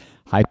his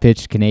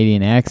high-pitched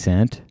Canadian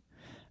accent.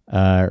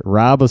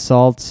 Rob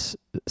assaults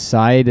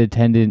slide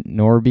attendant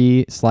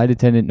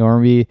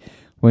Norby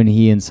when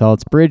he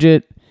insults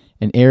Bridget,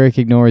 and Eric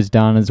ignores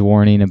Donna's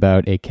warning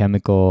about a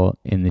chemical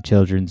in the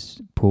children's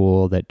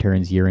pool that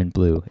turns urine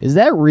blue. Is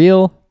that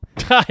real?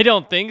 I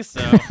don't think so.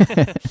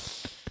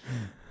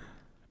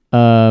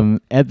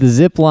 At the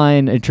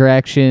zipline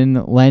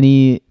attraction,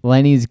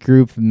 Lenny's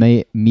group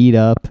meet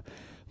up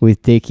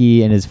with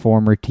Dickie and his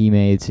former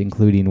teammates,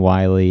 including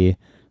Wiley,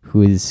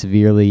 who is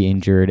severely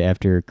injured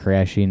after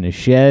crashing a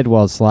shed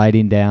while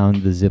sliding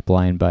down the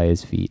zipline by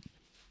his feet.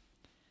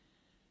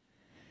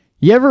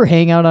 You ever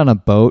hang out on a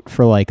boat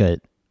for like a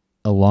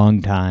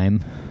long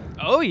time?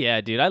 Oh yeah,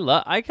 dude.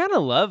 I kind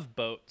of love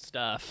boat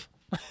stuff.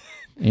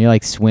 And you're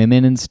like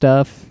swimming and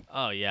stuff.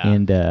 Oh yeah.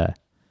 And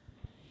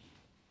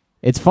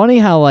it's funny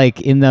how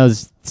like in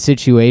those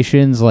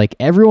situations, like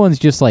everyone's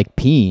just like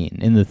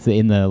peeing in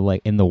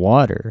the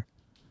water,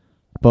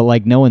 but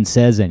like no one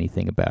says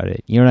anything about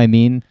it. You know what I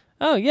mean?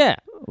 Oh yeah.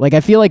 Like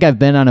I feel like I've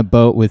been on a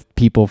boat with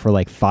people for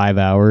like 5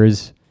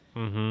 hours.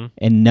 Mm-hmm.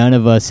 And none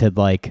of us had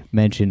like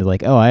mentioned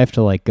like, oh, I have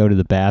to like go to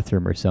the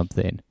bathroom or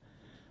something.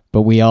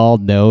 But we all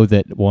know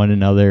that one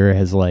another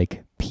has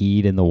like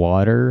peed in the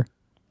water.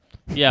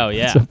 Yeah, at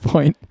yeah. some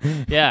point.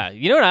 Yeah.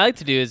 You know what I like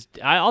to do is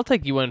I'll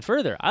take you one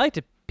further. I like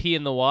to pee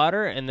in the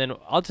water, and then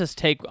I'll just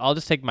take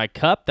my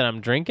cup that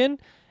I'm drinking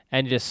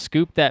and just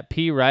scoop that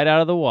pee right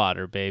out of the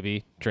water,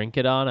 baby. Drink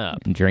it on up.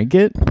 And drink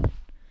it.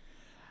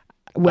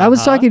 I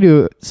was talking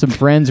to some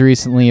friends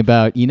recently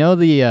about,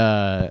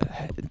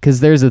 because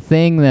there's a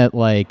thing that,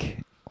 like,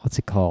 what's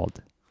it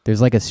called?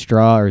 There's like a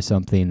straw or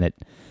something that,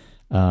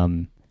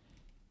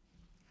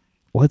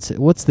 what's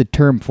the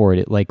term for it?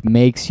 It like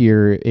makes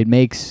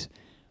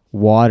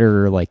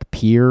water like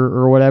pure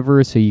or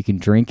whatever, so you can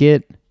drink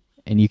it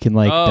and you can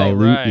like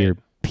dilute your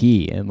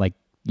pee, and like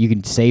you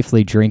can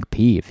safely drink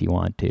pee if you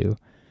want to.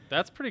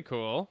 That's pretty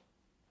cool.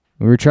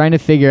 We were trying to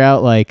figure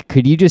out, like,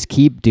 could you just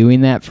keep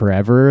doing that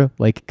forever?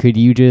 Like, could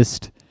you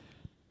just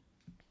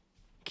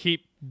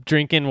keep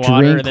drinking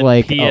water and then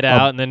like pee it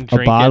out and then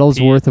drink a bottle's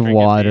it, worth of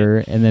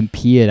water and then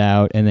pee it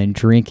out and then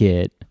drink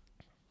it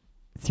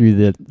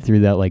through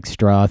that like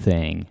straw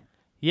thing?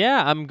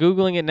 Yeah, I'm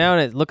Googling it now,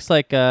 and it looks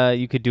like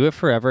you could do it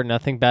forever.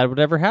 Nothing bad would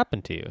ever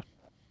happen to you.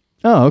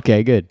 Oh,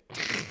 okay, good.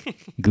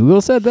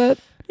 Google said that?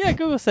 Yeah,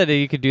 Google said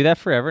you could do that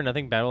forever.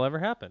 Nothing bad will ever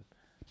happen.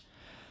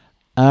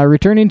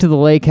 Returning to the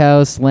lake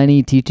house,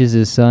 Lenny teaches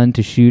his son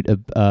to shoot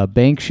a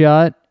bank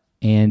shot,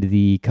 and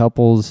the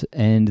couples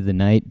end the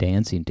night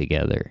dancing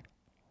together.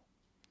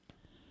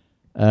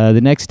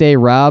 The next day,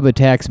 Rob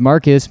attacks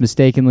Marcus,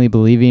 mistakenly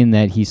believing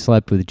that he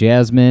slept with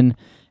Jasmine,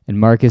 and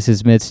Marcus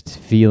admits to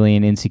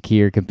feeling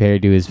insecure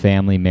compared to his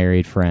family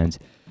married friends.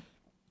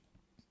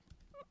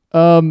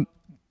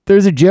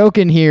 There's a joke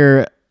in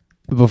here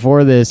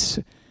before this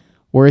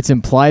where it's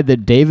implied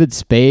that David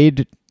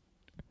Spade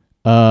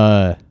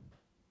had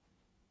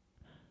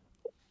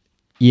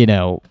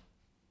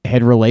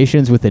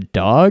relations with a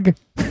dog.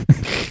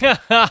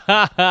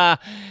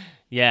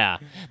 Yeah.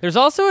 There's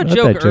also a That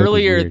joke joke was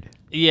earlier. weird.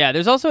 Yeah,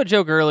 there's also a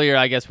joke earlier,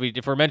 I guess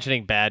if we're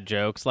mentioning bad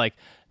jokes, like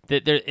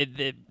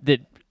that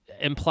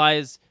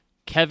implies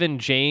Kevin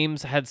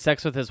James had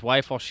sex with his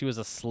wife while she was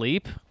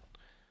asleep.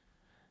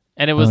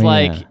 And it was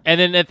yeah.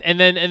 and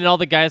then all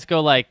the guys go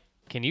like,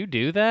 "Can you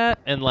do that?"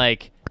 And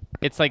like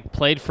it's like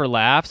played for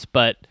laughs,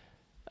 but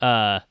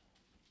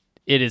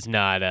it is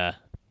not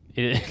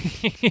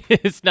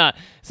it's not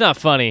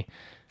funny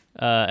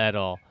at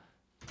all.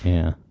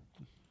 Yeah.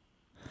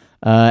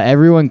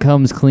 Everyone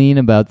comes clean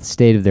about the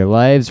state of their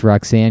lives.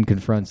 Roxanne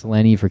confronts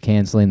Lenny for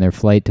canceling their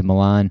flight to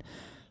Milan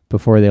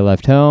before they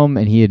left home,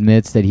 and he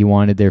admits that he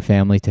wanted their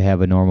family to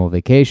have a normal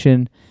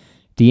vacation.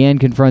 Deanne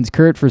confronts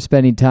Kurt for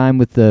spending time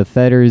with the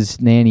Fedders'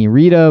 nanny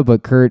Rita,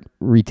 but Kurt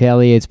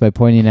retaliates by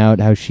pointing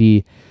out how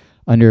she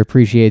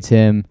underappreciates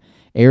him.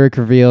 Eric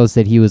reveals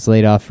that he was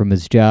laid off from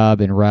his job,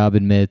 and Rob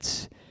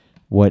admits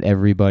what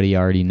everybody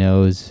already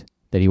knows,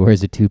 that he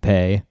wears a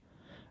toupee.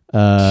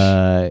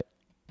 Or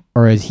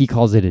as he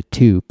calls it, a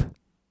toque,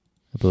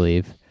 I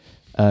believe.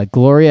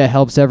 Gloria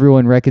helps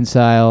everyone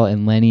reconcile,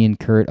 and Lenny and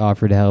Kurt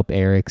offer to help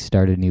Eric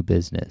start a new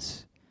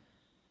business.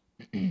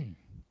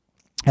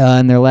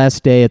 On their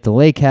last day at the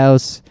lake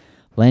house,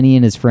 Lenny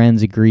and his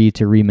friends agree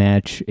to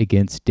rematch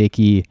against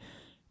Dickie,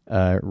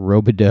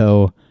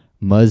 Robideau,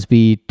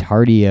 Musby,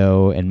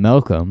 Tardio, and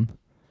Malcolm.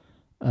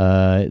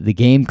 The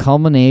game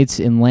culminates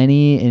in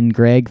Lenny and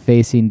Greg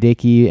facing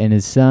Dickie and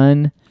his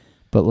son,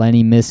 but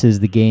Lenny misses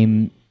the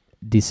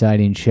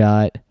game-deciding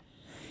shot.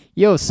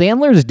 Yo,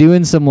 Sandler's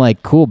doing some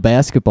like cool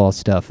basketball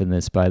stuff in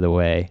this, by the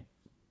way.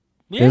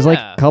 Yeah. There's like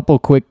a couple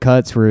quick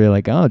cuts where you're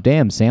like, oh,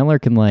 damn, Sandler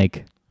can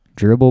like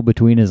dribble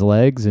between his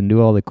legs and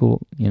do all the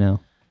cool,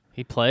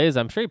 He plays.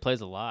 I'm sure he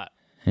plays a lot.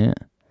 Yeah.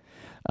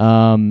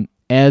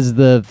 As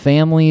the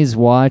families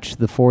watch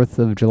the 4th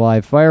of July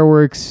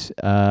fireworks,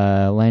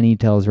 Lenny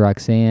tells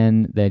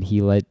Roxanne that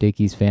he let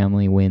Dickie's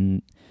family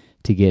win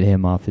to get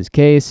him off his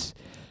case,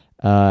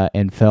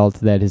 and felt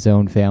that his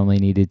own family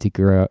needed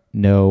to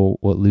know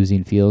what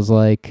losing feels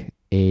like.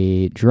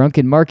 A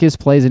drunken Marcus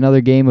plays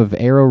another game of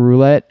arrow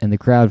roulette, and the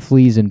crowd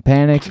flees in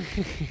panic.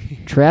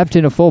 Trapped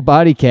in a full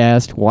body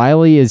cast,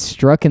 Wiley is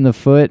struck in the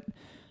foot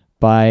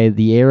by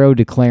the arrow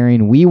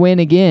declaring, "We win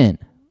again,"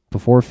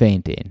 before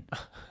fainting.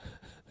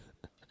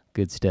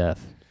 Good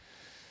stuff.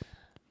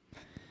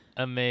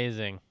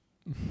 Amazing.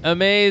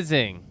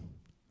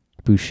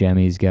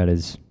 Buscemi's got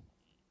his...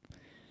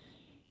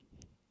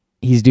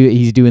 He's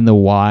doing the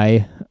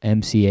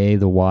YMCA,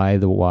 the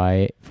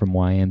Y from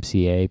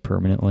YMCA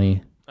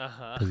permanently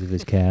because of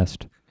his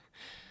cast.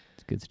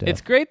 It's good stuff.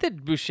 It's great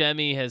that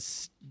Buscemi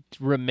has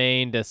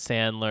remained a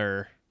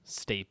Sandler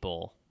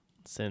staple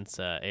since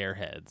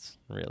Airheads.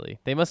 Really,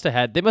 they must have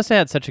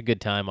had such a good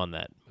time on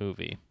that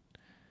movie.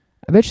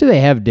 I bet you they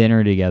have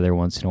dinner together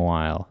once in a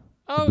while.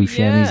 Oh, the Buscemis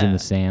yeah. and the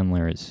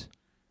Sandlers.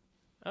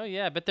 Oh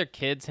yeah, I bet their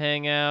kids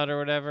hang out or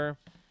whatever.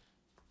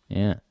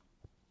 Yeah.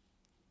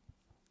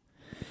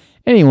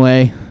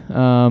 Anyway,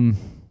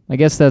 I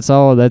guess that's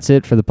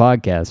it for the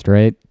podcast,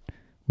 right?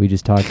 We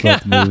just talked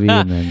about the movie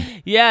and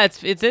then... Yeah,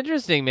 it's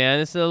interesting, man.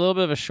 It's a little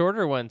bit of a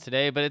shorter one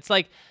today, but it's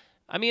like,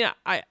 I mean,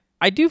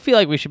 I do feel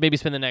like we should maybe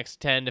spend the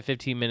next 10 to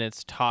 15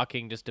 minutes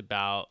talking just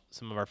about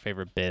some of our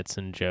favorite bits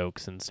and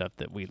jokes and stuff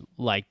that we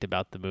liked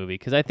about the movie.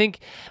 Because I think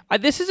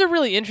this is a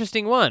really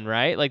interesting one,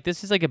 right? Like,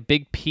 this is like a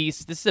big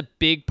piece. This is a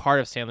big part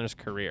of Sandler's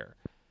career.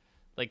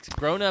 Like,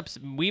 Grown Ups,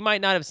 we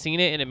might not have seen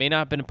it, and it may not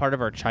have been a part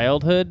of our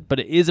childhood, but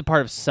it is a part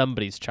of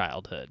somebody's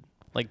childhood,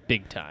 like,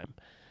 big time.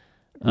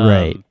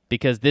 Right.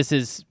 Because this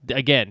is,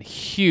 again,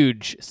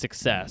 huge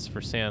success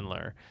for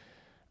Sandler.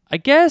 I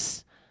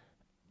guess,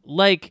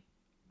 like...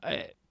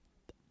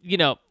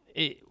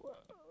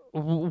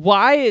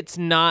 why it's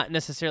not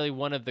necessarily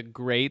one of the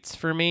greats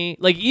for me,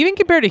 like even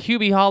compared to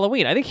Hubie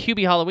Halloween, I think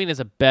Hubie Halloween is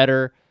a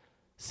better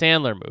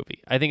Sandler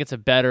movie. I think it's a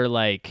better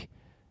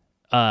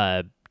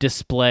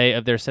display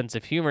of their sense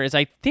of humor.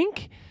 I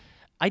think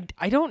I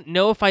don't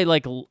know if I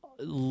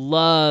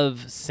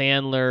love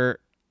Sandler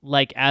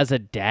like as a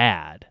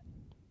dad,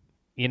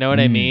 you know what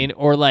I mean,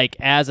 or like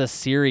as a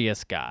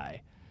serious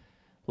guy.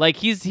 Like,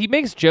 he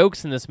makes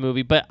jokes in this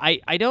movie, but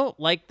I don't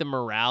like the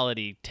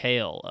morality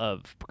tale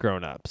of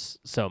Grown Ups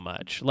so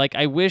much. Like,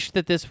 I wish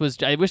this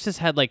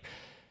had, like,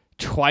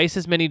 twice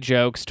as many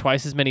jokes,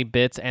 twice as many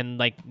bits, and,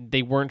 like,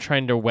 they weren't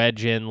trying to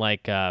wedge in,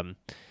 like, a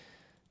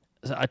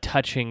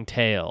touching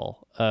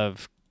tale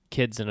of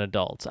kids and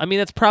adults. I mean,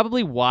 that's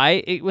probably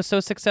why it was so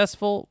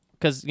successful,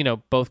 because,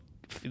 both,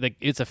 like,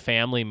 it's a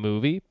family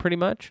movie, pretty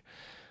much.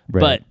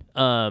 Right.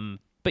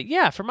 But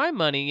yeah, for my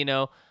money,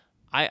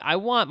 I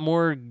want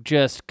more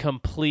just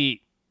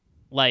complete,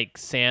 like,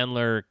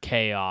 Sandler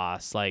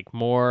chaos, like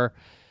more,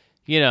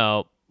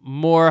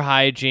 more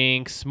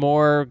hijinks,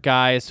 more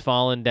guys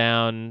falling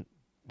down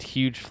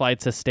huge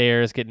flights of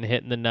stairs, getting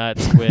hit in the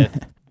nuts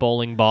with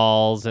bowling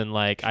balls, and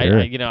like,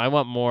 sure. I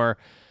want more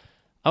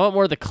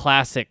of the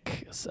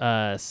classic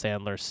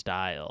Sandler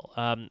style.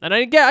 And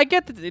I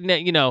get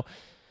that,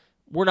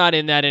 we're not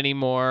in that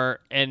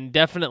anymore, and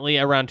definitely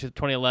around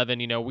 2011,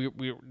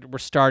 we're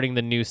starting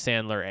the new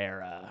Sandler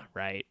era,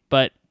 right?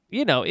 But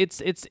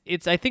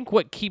it's I think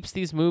what keeps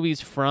these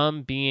movies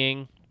from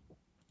being,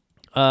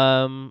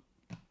 the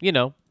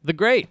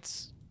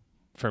greats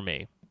for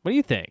me. What do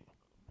you think?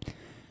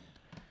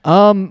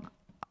 I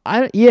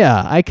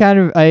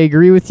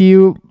agree with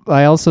you.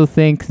 I also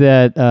think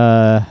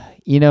that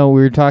we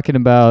were talking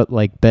about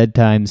like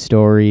bedtime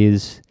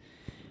stories.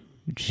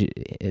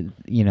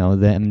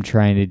 Them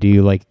trying to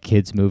do like a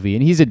kids movie,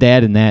 and he's a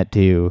dad in that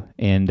too.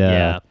 And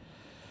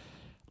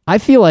I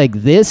feel like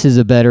this is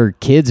a better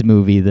kids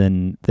movie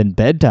than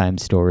bedtime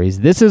stories.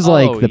 This is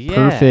like the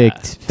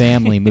perfect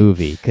family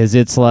movie because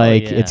it's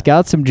like it's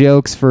got some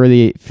jokes for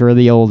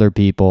the older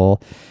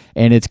people,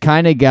 and it's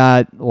kind of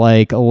got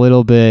like a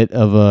little bit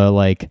of a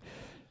like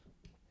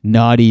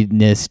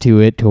naughtiness to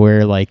it, to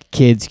where like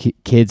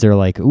kids are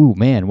like, ooh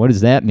man, what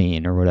does that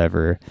mean, or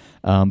whatever.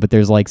 But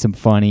there's like some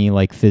funny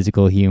like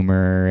physical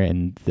humor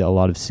and a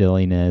lot of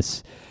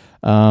silliness.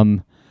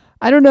 I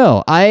don't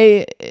know.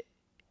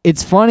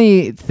 It's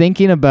funny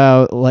thinking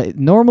about, like,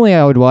 normally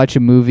I would watch a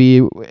movie,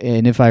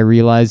 and if I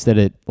realized that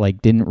it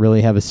like didn't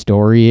really have a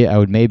story, I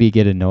would maybe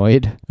get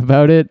annoyed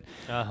about it.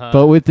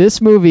 But with this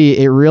movie,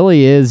 it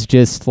really is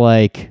just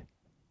like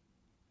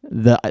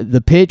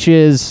the pitch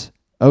is,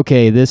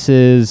 okay, this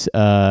is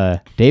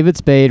David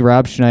Spade,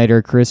 Rob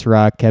Schneider, Chris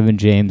Rock, Kevin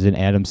James, and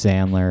Adam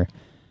Sandler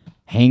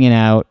hanging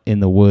out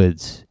in the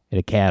woods at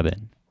a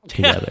cabin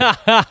together.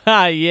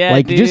 Yeah,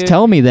 like, dude. Just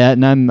tell me that,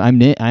 and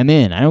I'm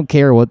in. I don't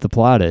care what the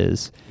plot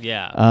is.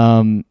 Yeah.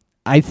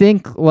 I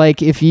think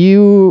like if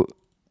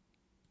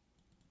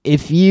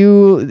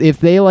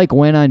they like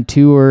went on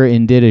tour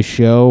and did a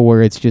show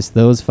where it's just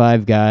those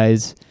five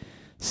guys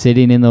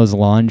sitting in those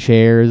lawn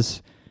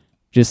chairs,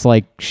 just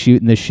like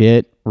shooting the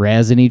shit,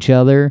 razzing each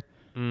other,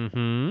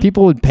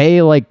 people would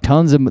pay like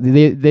tons of.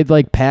 They'd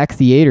like pack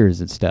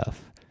theaters and stuff.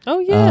 Oh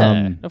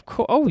yeah, of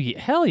course. Oh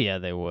hell yeah,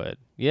 they would.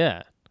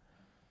 Yeah.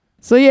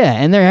 So yeah,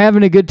 and they're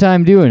having a good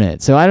time doing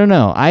it. So I don't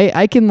know.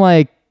 I can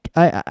like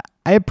I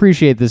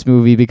appreciate this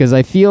movie because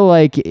I feel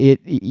like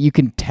you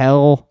can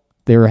tell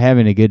they were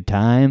having a good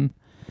time.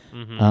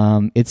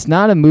 It's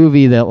not a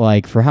movie that,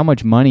 like, for how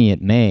much money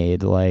it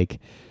made, like,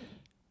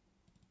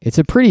 it's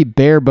a pretty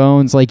bare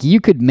bones. Like, you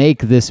could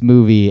make this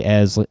movie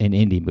as an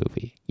indie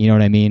movie. You know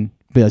what I mean?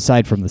 But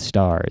aside from the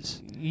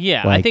stars.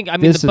 Yeah, like, I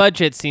mean, the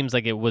budget seems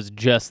like it was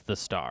just the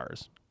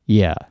stars.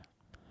 Yeah.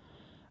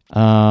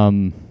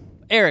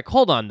 Eric,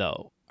 hold on,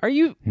 though.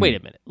 Wait a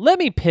minute. Let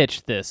me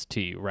pitch this to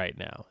you right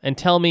now and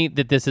tell me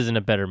that this isn't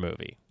a better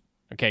movie.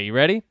 Okay, you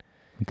ready?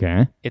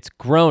 Okay. It's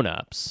Grown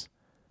Ups,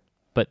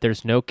 but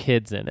there's no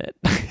kids in it.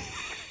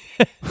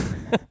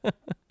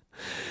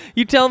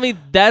 You tell me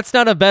that's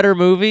not a better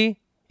movie?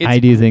 I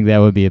do think that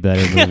would be a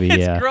better movie,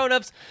 yeah. It's Grown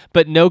Ups,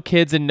 but no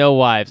kids and no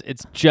wives.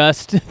 It's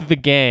just the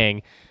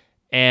gang,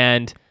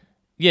 and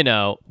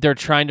they're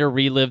trying to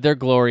relive their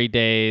glory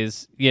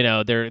days.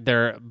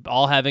 They're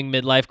all having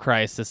midlife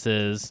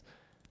crises.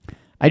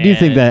 I do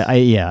think that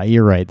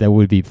you're right. That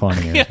would be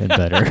funnier and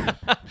better.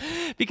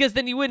 Because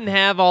then you wouldn't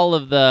have all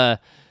of the,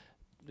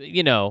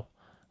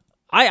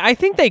 I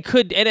think they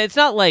could, and it's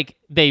not like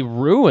they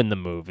ruin the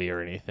movie or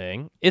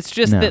anything. It's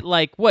just No. that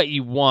like what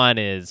you want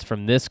is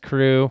from this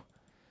crew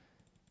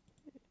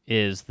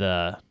is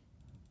the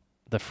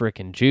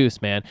frickin' juice,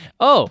 man.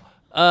 Oh,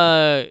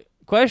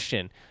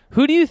 question.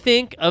 Who do you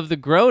think of the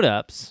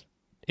grown-ups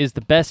is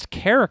the best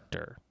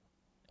character?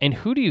 And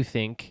who do you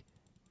think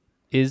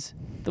is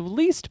the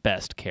least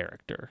best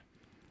character?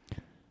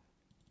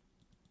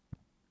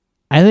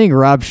 I think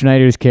Rob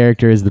Schneider's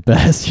character is the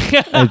best.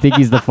 I think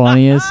he's the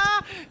funniest.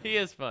 He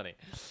is funny.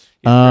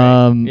 He's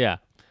Um, great.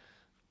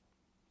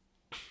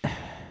 Yeah.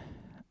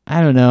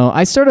 I don't know.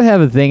 I sort of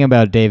have a thing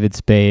about David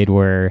Spade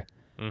where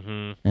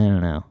Mm-hmm. I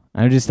don't know.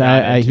 I'm just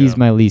Not I into he's him.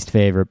 my least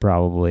favorite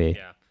probably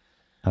Yeah.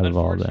 out of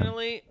all of them.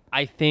 Unfortunately,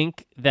 I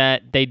think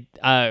that they,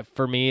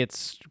 for me,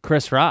 it's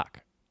Chris Rock.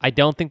 I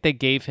don't think they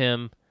gave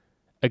him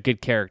a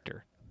good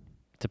character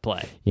to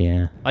play.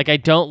 Yeah. Like, I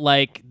don't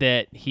like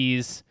that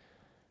he's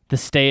the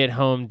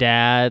stay-at-home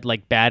dad,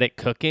 like bad at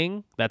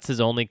cooking. That's his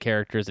only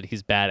character, is that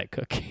he's bad at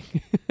cooking.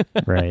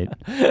 Right.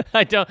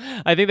 I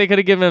think they could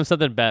have given him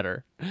something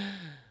better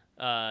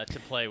to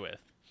play with.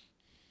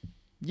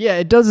 Yeah,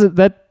 it doesn't.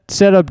 That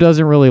setup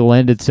doesn't really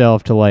lend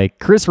itself to like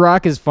Chris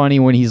Rock is funny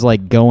when he's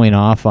like going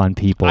off on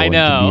people. I And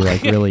know. can be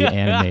like really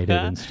animated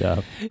and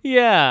stuff.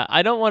 Yeah,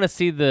 I don't want to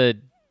see the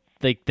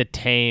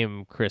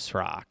tame Chris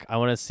Rock. I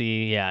want to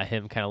see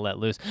him kind of let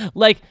loose.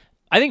 Like,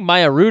 I think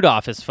Maya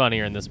Rudolph is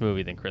funnier in this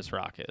movie than Chris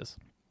Rock is,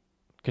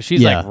 because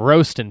she's Yeah. like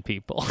roasting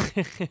people.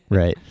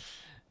 Right.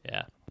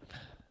 Yeah.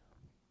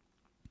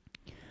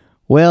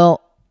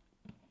 Well,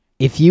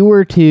 if you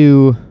were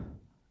to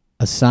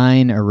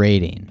assign a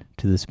rating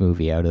to this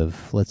movie out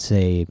of, let's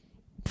say,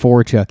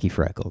 4 Chucky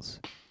Freckles.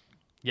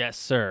 Yes,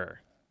 sir.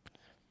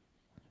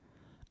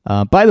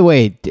 By the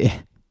way,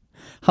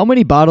 how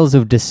many bottles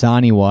of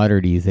Dasani water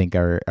do you think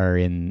are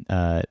in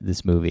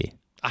this movie?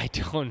 I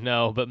don't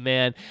know, but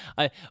man,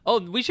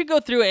 we should go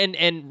through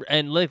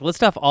and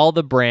list off all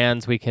the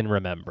brands we can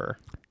remember.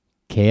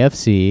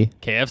 KFC.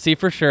 KFC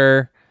for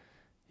sure.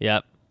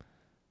 Yep.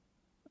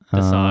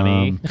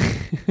 Dasani.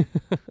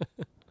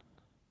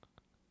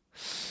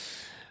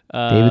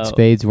 David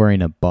Spade's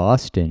wearing a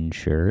Boston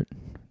shirt.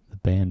 The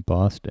band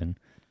Boston.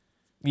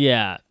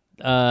 Yeah.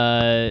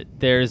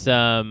 There's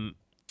oh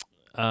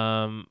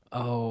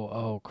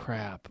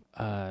crap.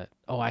 I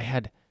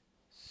had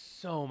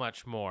so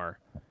much more.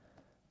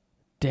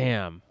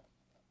 Damn.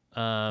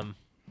 Yeah,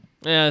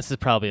 this is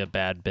probably a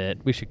bad bit.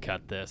 We should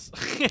cut this.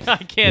 I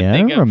can't Yeah, I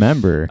think don't of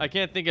remember. I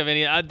can't think of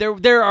any.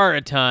 There are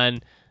a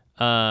ton.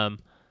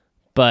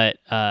 But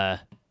I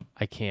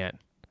can't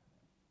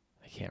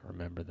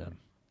remember them.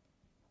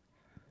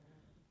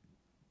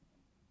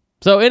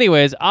 So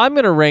anyways, I'm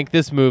going to rank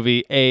this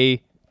movie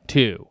a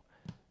 2.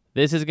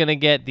 This is going to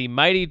get the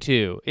mighty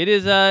 2. It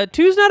is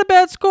 2's not a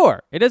bad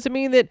score. It doesn't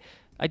mean that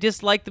I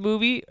dislike the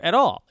movie at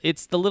all.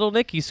 It's the Little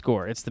Nicky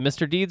score. It's the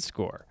Mr. Deeds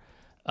score.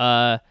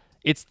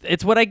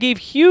 It's what I gave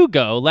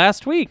Hugo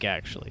last week,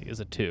 actually, is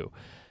a 2.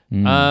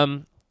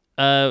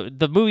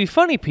 The movie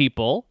Funny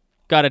People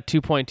got a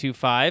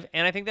 2.25,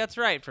 and I think that's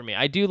right for me.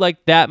 I do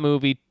like that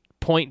movie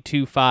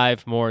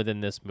 0.25 more than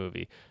this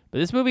movie. But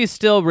this movie is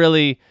still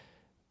really,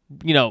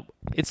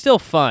 it's still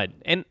fun.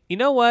 And you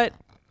know what?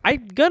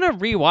 I'm going to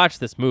rewatch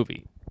this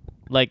movie.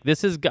 Like,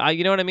 this is,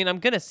 you know what I mean? I'm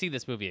going to see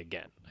this movie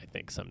again, I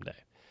think, someday.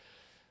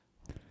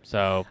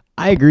 So,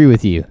 I agree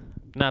with you.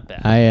 not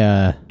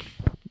bad.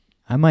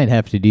 I might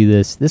have to do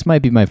this. This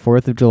might be my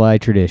 4th of July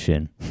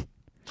tradition.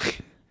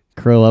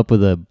 Curl up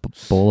with a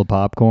bowl of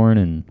popcorn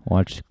and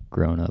watch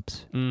Grown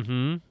Ups.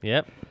 Mm-hmm.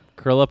 Yep.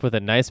 Curl up with a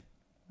nice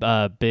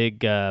big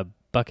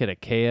bucket of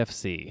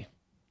KFC.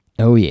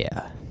 Oh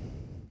yeah.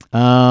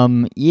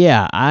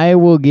 Yeah, I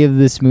will give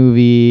this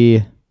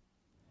movie,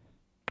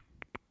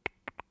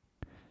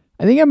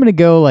 I think I'm going to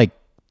go like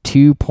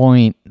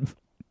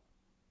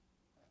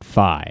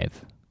 2.5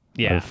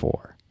 Yeah. out of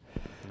 4.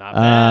 Not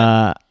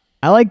bad.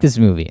 I like this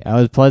movie. I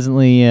was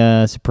pleasantly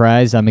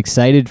surprised. I'm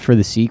excited for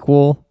the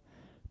sequel.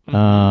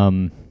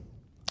 I'm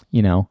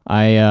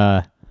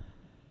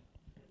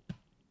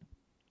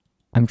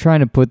trying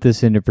to put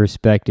this into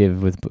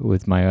perspective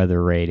with my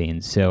other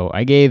ratings. So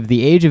I gave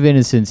The Age of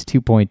Innocence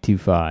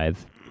 2.25.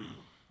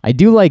 I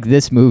do like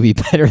this movie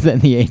better than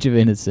The Age of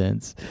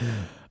Innocence.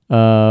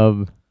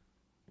 50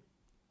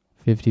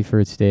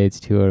 First Dates,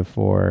 2 out of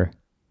 4.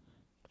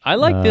 I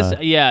like this.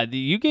 Yeah,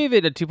 you gave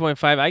it a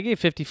 2.5. I gave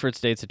 50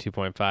 First Dates a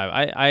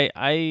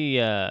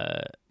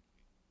 2.5.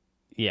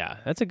 Yeah,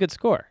 that's a good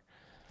score.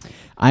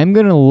 I'm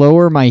going to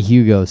lower my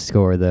Hugo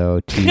score, though,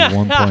 to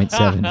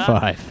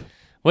 1.75.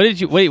 What did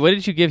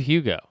you give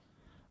Hugo?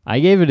 I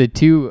gave it a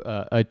 2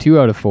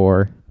 out of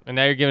 4. And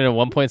now you're giving it a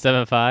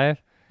 1.75?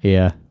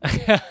 Yeah.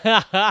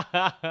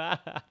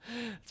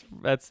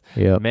 That's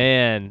Yep.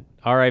 man,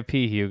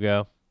 R.I.P.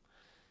 Hugo.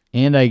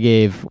 And I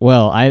gave,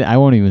 I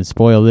won't even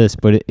spoil this,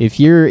 but if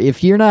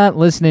you're not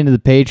listening to the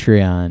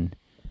Patreon,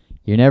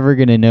 you're never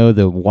going to know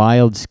the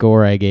wild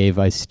score I gave.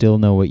 I Still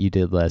Know What You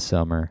Did Last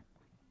Summer.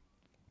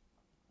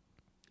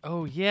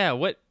 Oh yeah,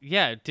 what?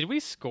 Yeah, did we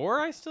score?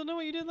 I Still Know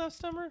What You Did Last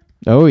Summer.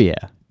 Oh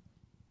yeah.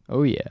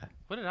 Oh yeah.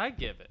 What did I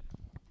give it?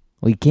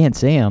 Well, you can't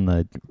say on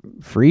the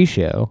free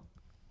show.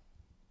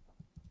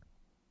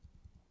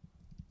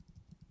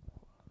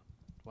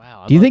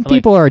 Wow. Do you think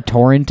people are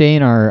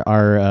torrenting our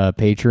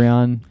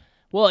Patreon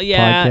Well,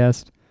 yeah.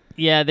 podcast?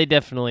 Yeah, they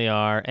definitely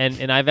are.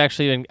 And I'm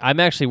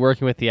actually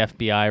working with the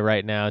FBI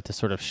right now to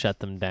sort of shut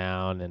them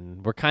down,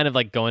 and we're kind of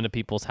like going to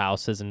people's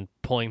houses and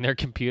pulling their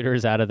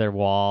computers out of their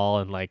wall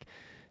and like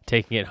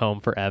taking it home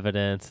for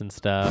evidence and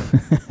stuff.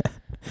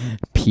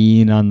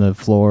 Peeing on the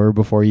floor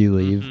before you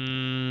leave.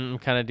 I'm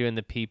kind of doing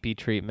the PP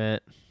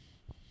treatment.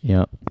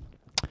 Yep.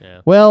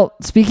 Yeah. Well,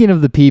 speaking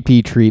of the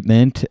PP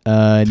treatment,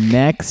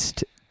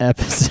 next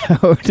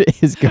episode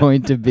is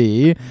going to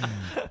be,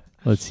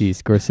 let's see,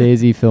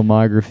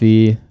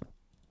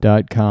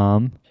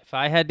 ScorseseFilmography.com. If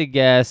I had to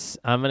guess,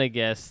 I'm going to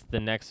guess the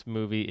next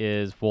movie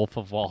is Wolf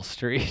of Wall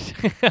Street.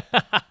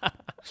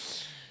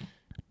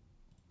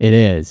 It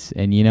is.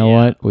 And you know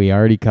Yeah. what? We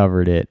already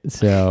covered it.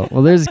 So,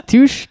 well, there's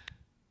two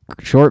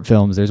short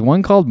films. There's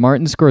one called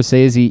Martin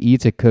Scorsese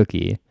Eats a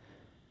Cookie,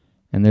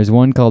 and there's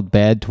one called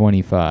Bad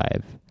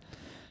 25.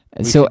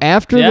 So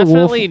after the Wolf,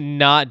 Definitely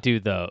not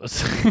do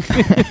those.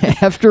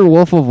 after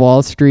Wolf of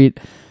Wall Street,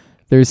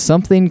 there's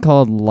something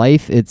called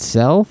Life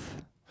Itself.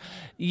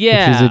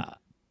 Yeah.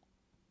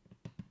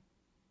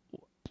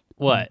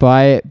 What?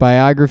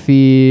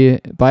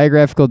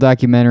 Biographical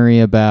documentary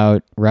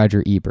about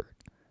Roger Ebert.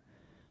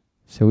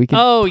 So we could.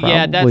 Oh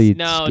yeah, that's probably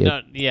no.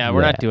 skip Yeah,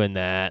 we're not that. doing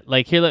that.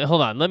 Like here,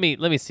 hold on. Let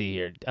me see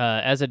here.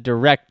 As a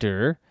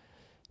director,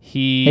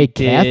 he Hey,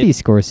 did... Kathy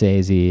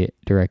Scorsese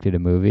directed a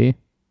movie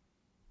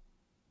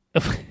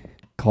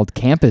called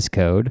Campus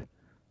Code.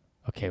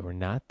 Okay, we're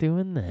not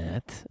doing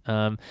that.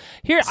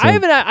 Here, So- I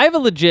have a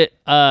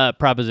legit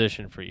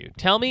proposition for you.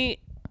 Tell me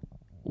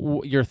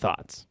your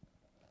thoughts.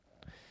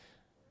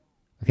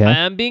 Okay.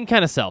 I'm being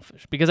kind of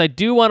selfish because I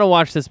do want to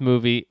watch this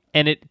movie,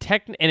 and you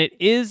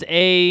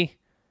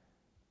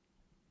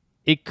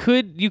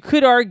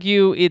could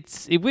argue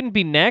it wouldn't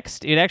be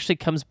next. It actually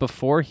comes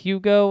before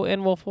Hugo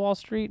and Wolf of Wall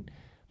Street,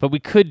 but we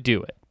could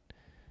do it.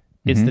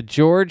 It's the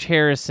George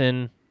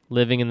Harrison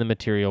Living in the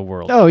Material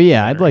World. Oh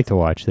yeah, I'd like to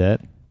watch that.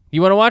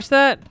 You want to watch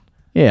that?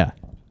 Yeah.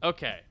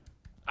 Okay.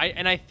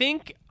 I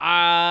think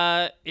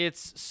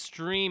it's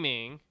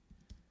streaming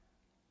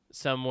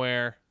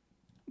somewhere.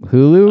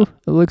 Hulu,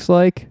 it looks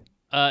like.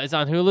 It's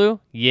on Hulu?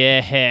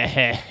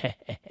 Yeah.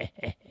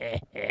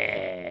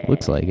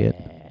 Looks like it.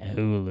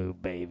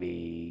 Hulu,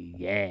 baby.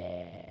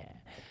 Yeah.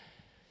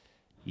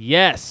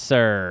 Yes,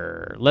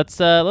 sir. Let's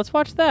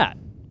watch that.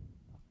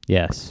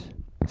 Yes.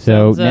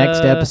 So Sounds,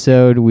 next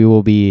episode we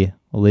will be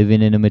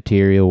living in a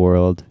material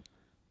world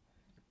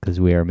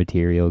because we are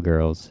material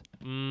girls.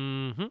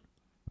 Mm-hmm.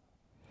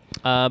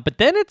 But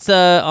then it's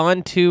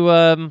on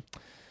to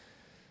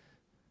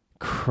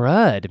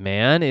crud,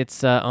 man.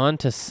 It's on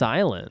to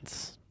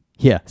silence.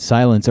 Yeah,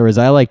 silence, or as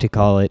I like to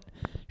call it,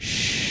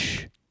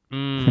 shh.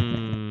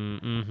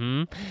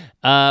 Mm-hmm.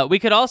 We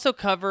could also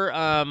cover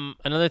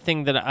another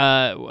thing that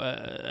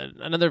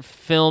another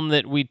film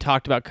that we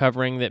talked about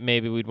covering that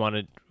maybe we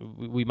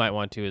might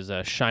want to is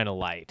Shine a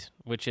Light,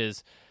 which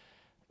is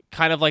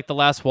kind of like The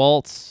Last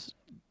Waltz.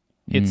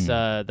 It's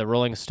the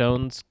Rolling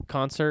Stones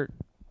concert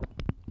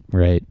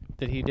Right.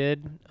 that he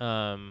did.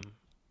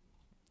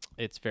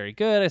 It's very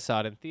good. I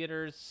saw it in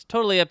theaters.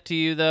 Totally up to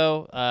you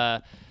though.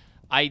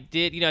 I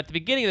did, at the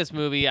beginning of this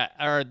movie or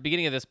at the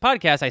beginning of this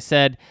podcast, I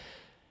said,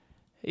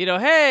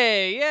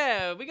 hey,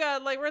 yeah,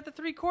 we're at the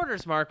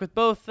 3/4 mark with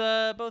both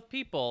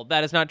people.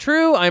 That is not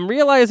true. I'm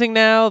realizing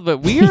now, but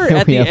we are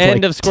at We the have,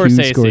 end like, of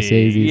Scorsese. two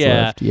Scorseses Yeah.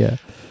 left. Yeah.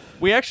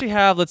 We actually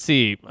have, let's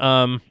see,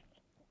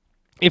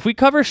 if we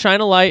cover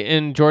Shine a Light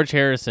in George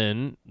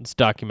Harrison's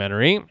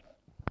documentary,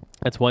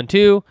 that's 1,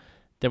 2.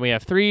 Then we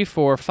have 3,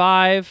 4,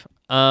 5.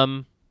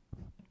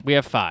 We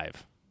have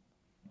 5.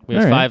 We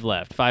have All right. 5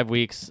 left. 5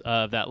 weeks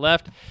of that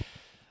left.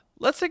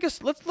 Let's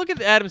look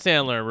at Adam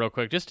Sandler real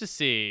quick just to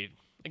see.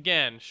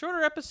 Again,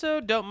 shorter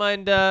episode. Don't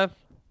mind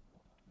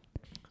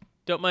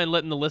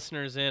letting the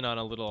listeners in on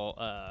a little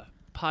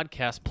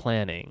podcast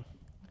planning.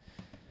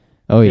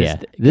 Oh yeah.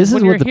 This is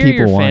when what you're the here, people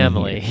your want.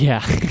 family. Here.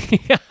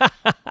 Yeah.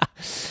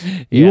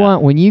 You Yeah.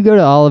 want when you go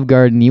to Olive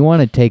Garden, you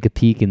want to take a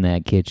peek in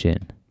that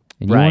kitchen,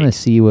 and you want to Right.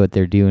 see what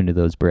they're doing to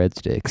those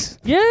breadsticks.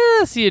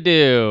 Yes, you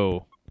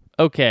do.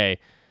 Okay.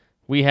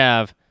 We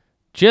have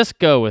Just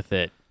Go With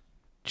It,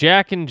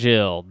 Jack and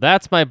Jill,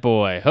 That's My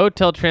Boy,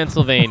 Hotel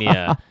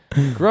Transylvania,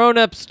 Grown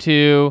Ups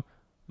 2,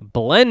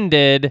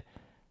 Blended,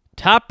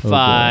 Top boy.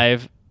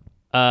 5.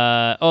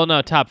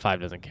 No, Top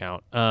 5 doesn't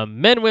count.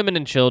 Men, Women,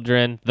 and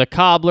Children, The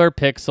Cobbler,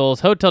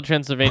 Pixels, Hotel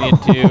Transylvania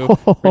 2,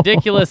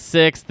 Ridiculous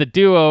 6, The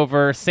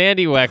Do-Over,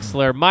 Sandy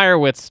Wexler,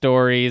 Meyerowitz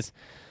Stories,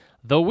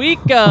 The Week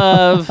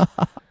of,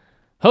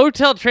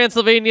 Hotel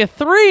Transylvania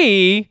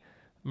 3,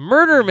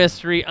 Murder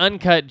Mystery,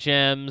 Uncut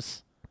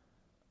Gems,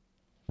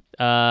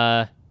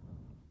 and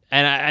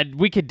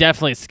we could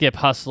definitely skip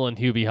Hustle and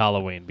Hubie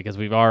Halloween because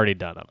we've already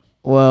done them.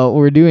 Well,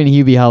 we're doing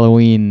Hubie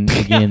Halloween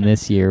again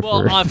this year.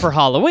 Well, for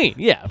Halloween,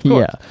 yeah, of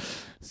course. Yeah.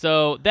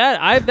 So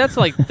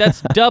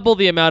that's double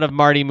the amount of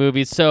Marty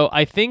movies. So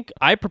I think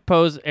I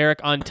propose, Eric,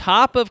 on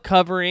top of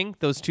covering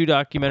those 2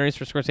 documentaries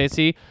for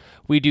Scorsese,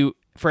 we do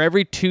for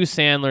every 2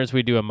 Sandlers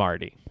we do a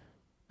Marty.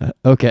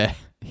 Okay.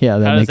 Yeah,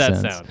 that How does makes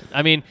that sense. sound?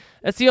 I mean,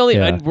 that's the only.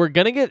 Yeah. And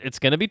it's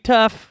gonna be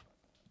tough.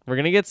 We're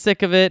gonna get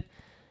sick of it.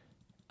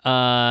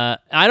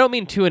 I don't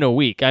mean 2 in a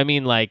week. I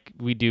mean like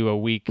we do a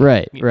week.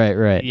 Right.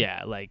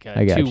 Yeah, like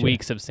I 2 gotcha.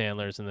 weeks of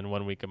Sandlers and then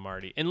 1 week of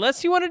Marty.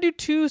 Unless you want to do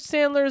 2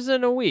 Sandlers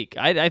in a week.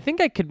 I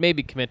think I could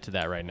maybe commit to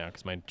that right now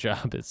because my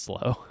job is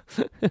slow.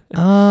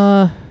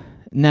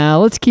 Now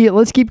let's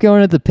keep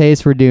going at the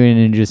pace we're doing,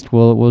 and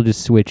we'll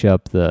just switch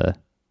up the.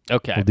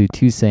 Okay. We'll do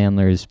 2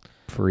 Sandlers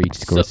for each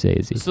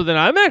Scorsese. So then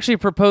I'm actually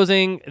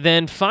proposing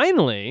then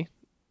finally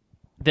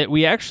that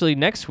we actually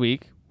next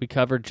week we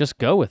cover Just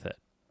Go With It.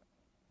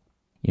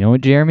 You know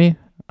what, Jeremy?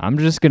 I'm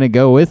just gonna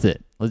go with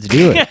it. Let's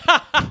do it.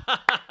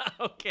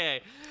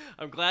 Okay.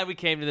 I'm glad we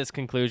came to this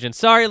conclusion.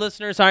 Sorry,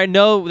 listeners. I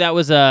know that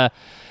was a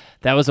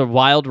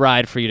wild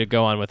ride for you to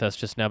go on with us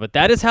just now, but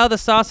that is how the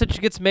sausage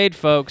gets made,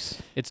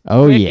 folks. It's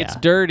quick, yeah. It's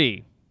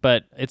dirty,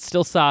 but it's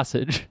still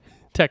sausage,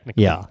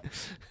 technically. Yeah.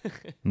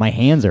 My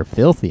hands are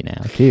filthy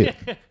now, too.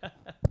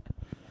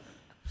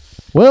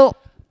 Well,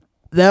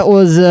 that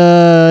was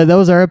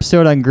our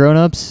episode on Grown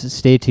Ups.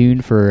 Stay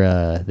tuned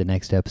for the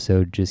next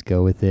episode. Just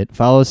go with it.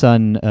 Follow us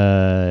on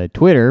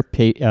Twitter,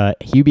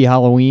 Hubie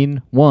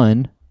Halloween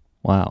 1.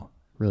 Wow,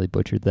 really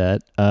butchered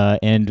that.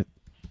 And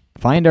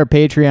find our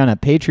Patreon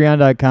at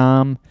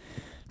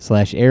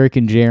patreon.com/Eric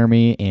and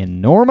Jeremy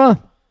and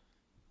Norma.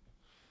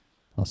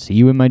 I'll see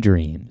you in my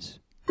dreams.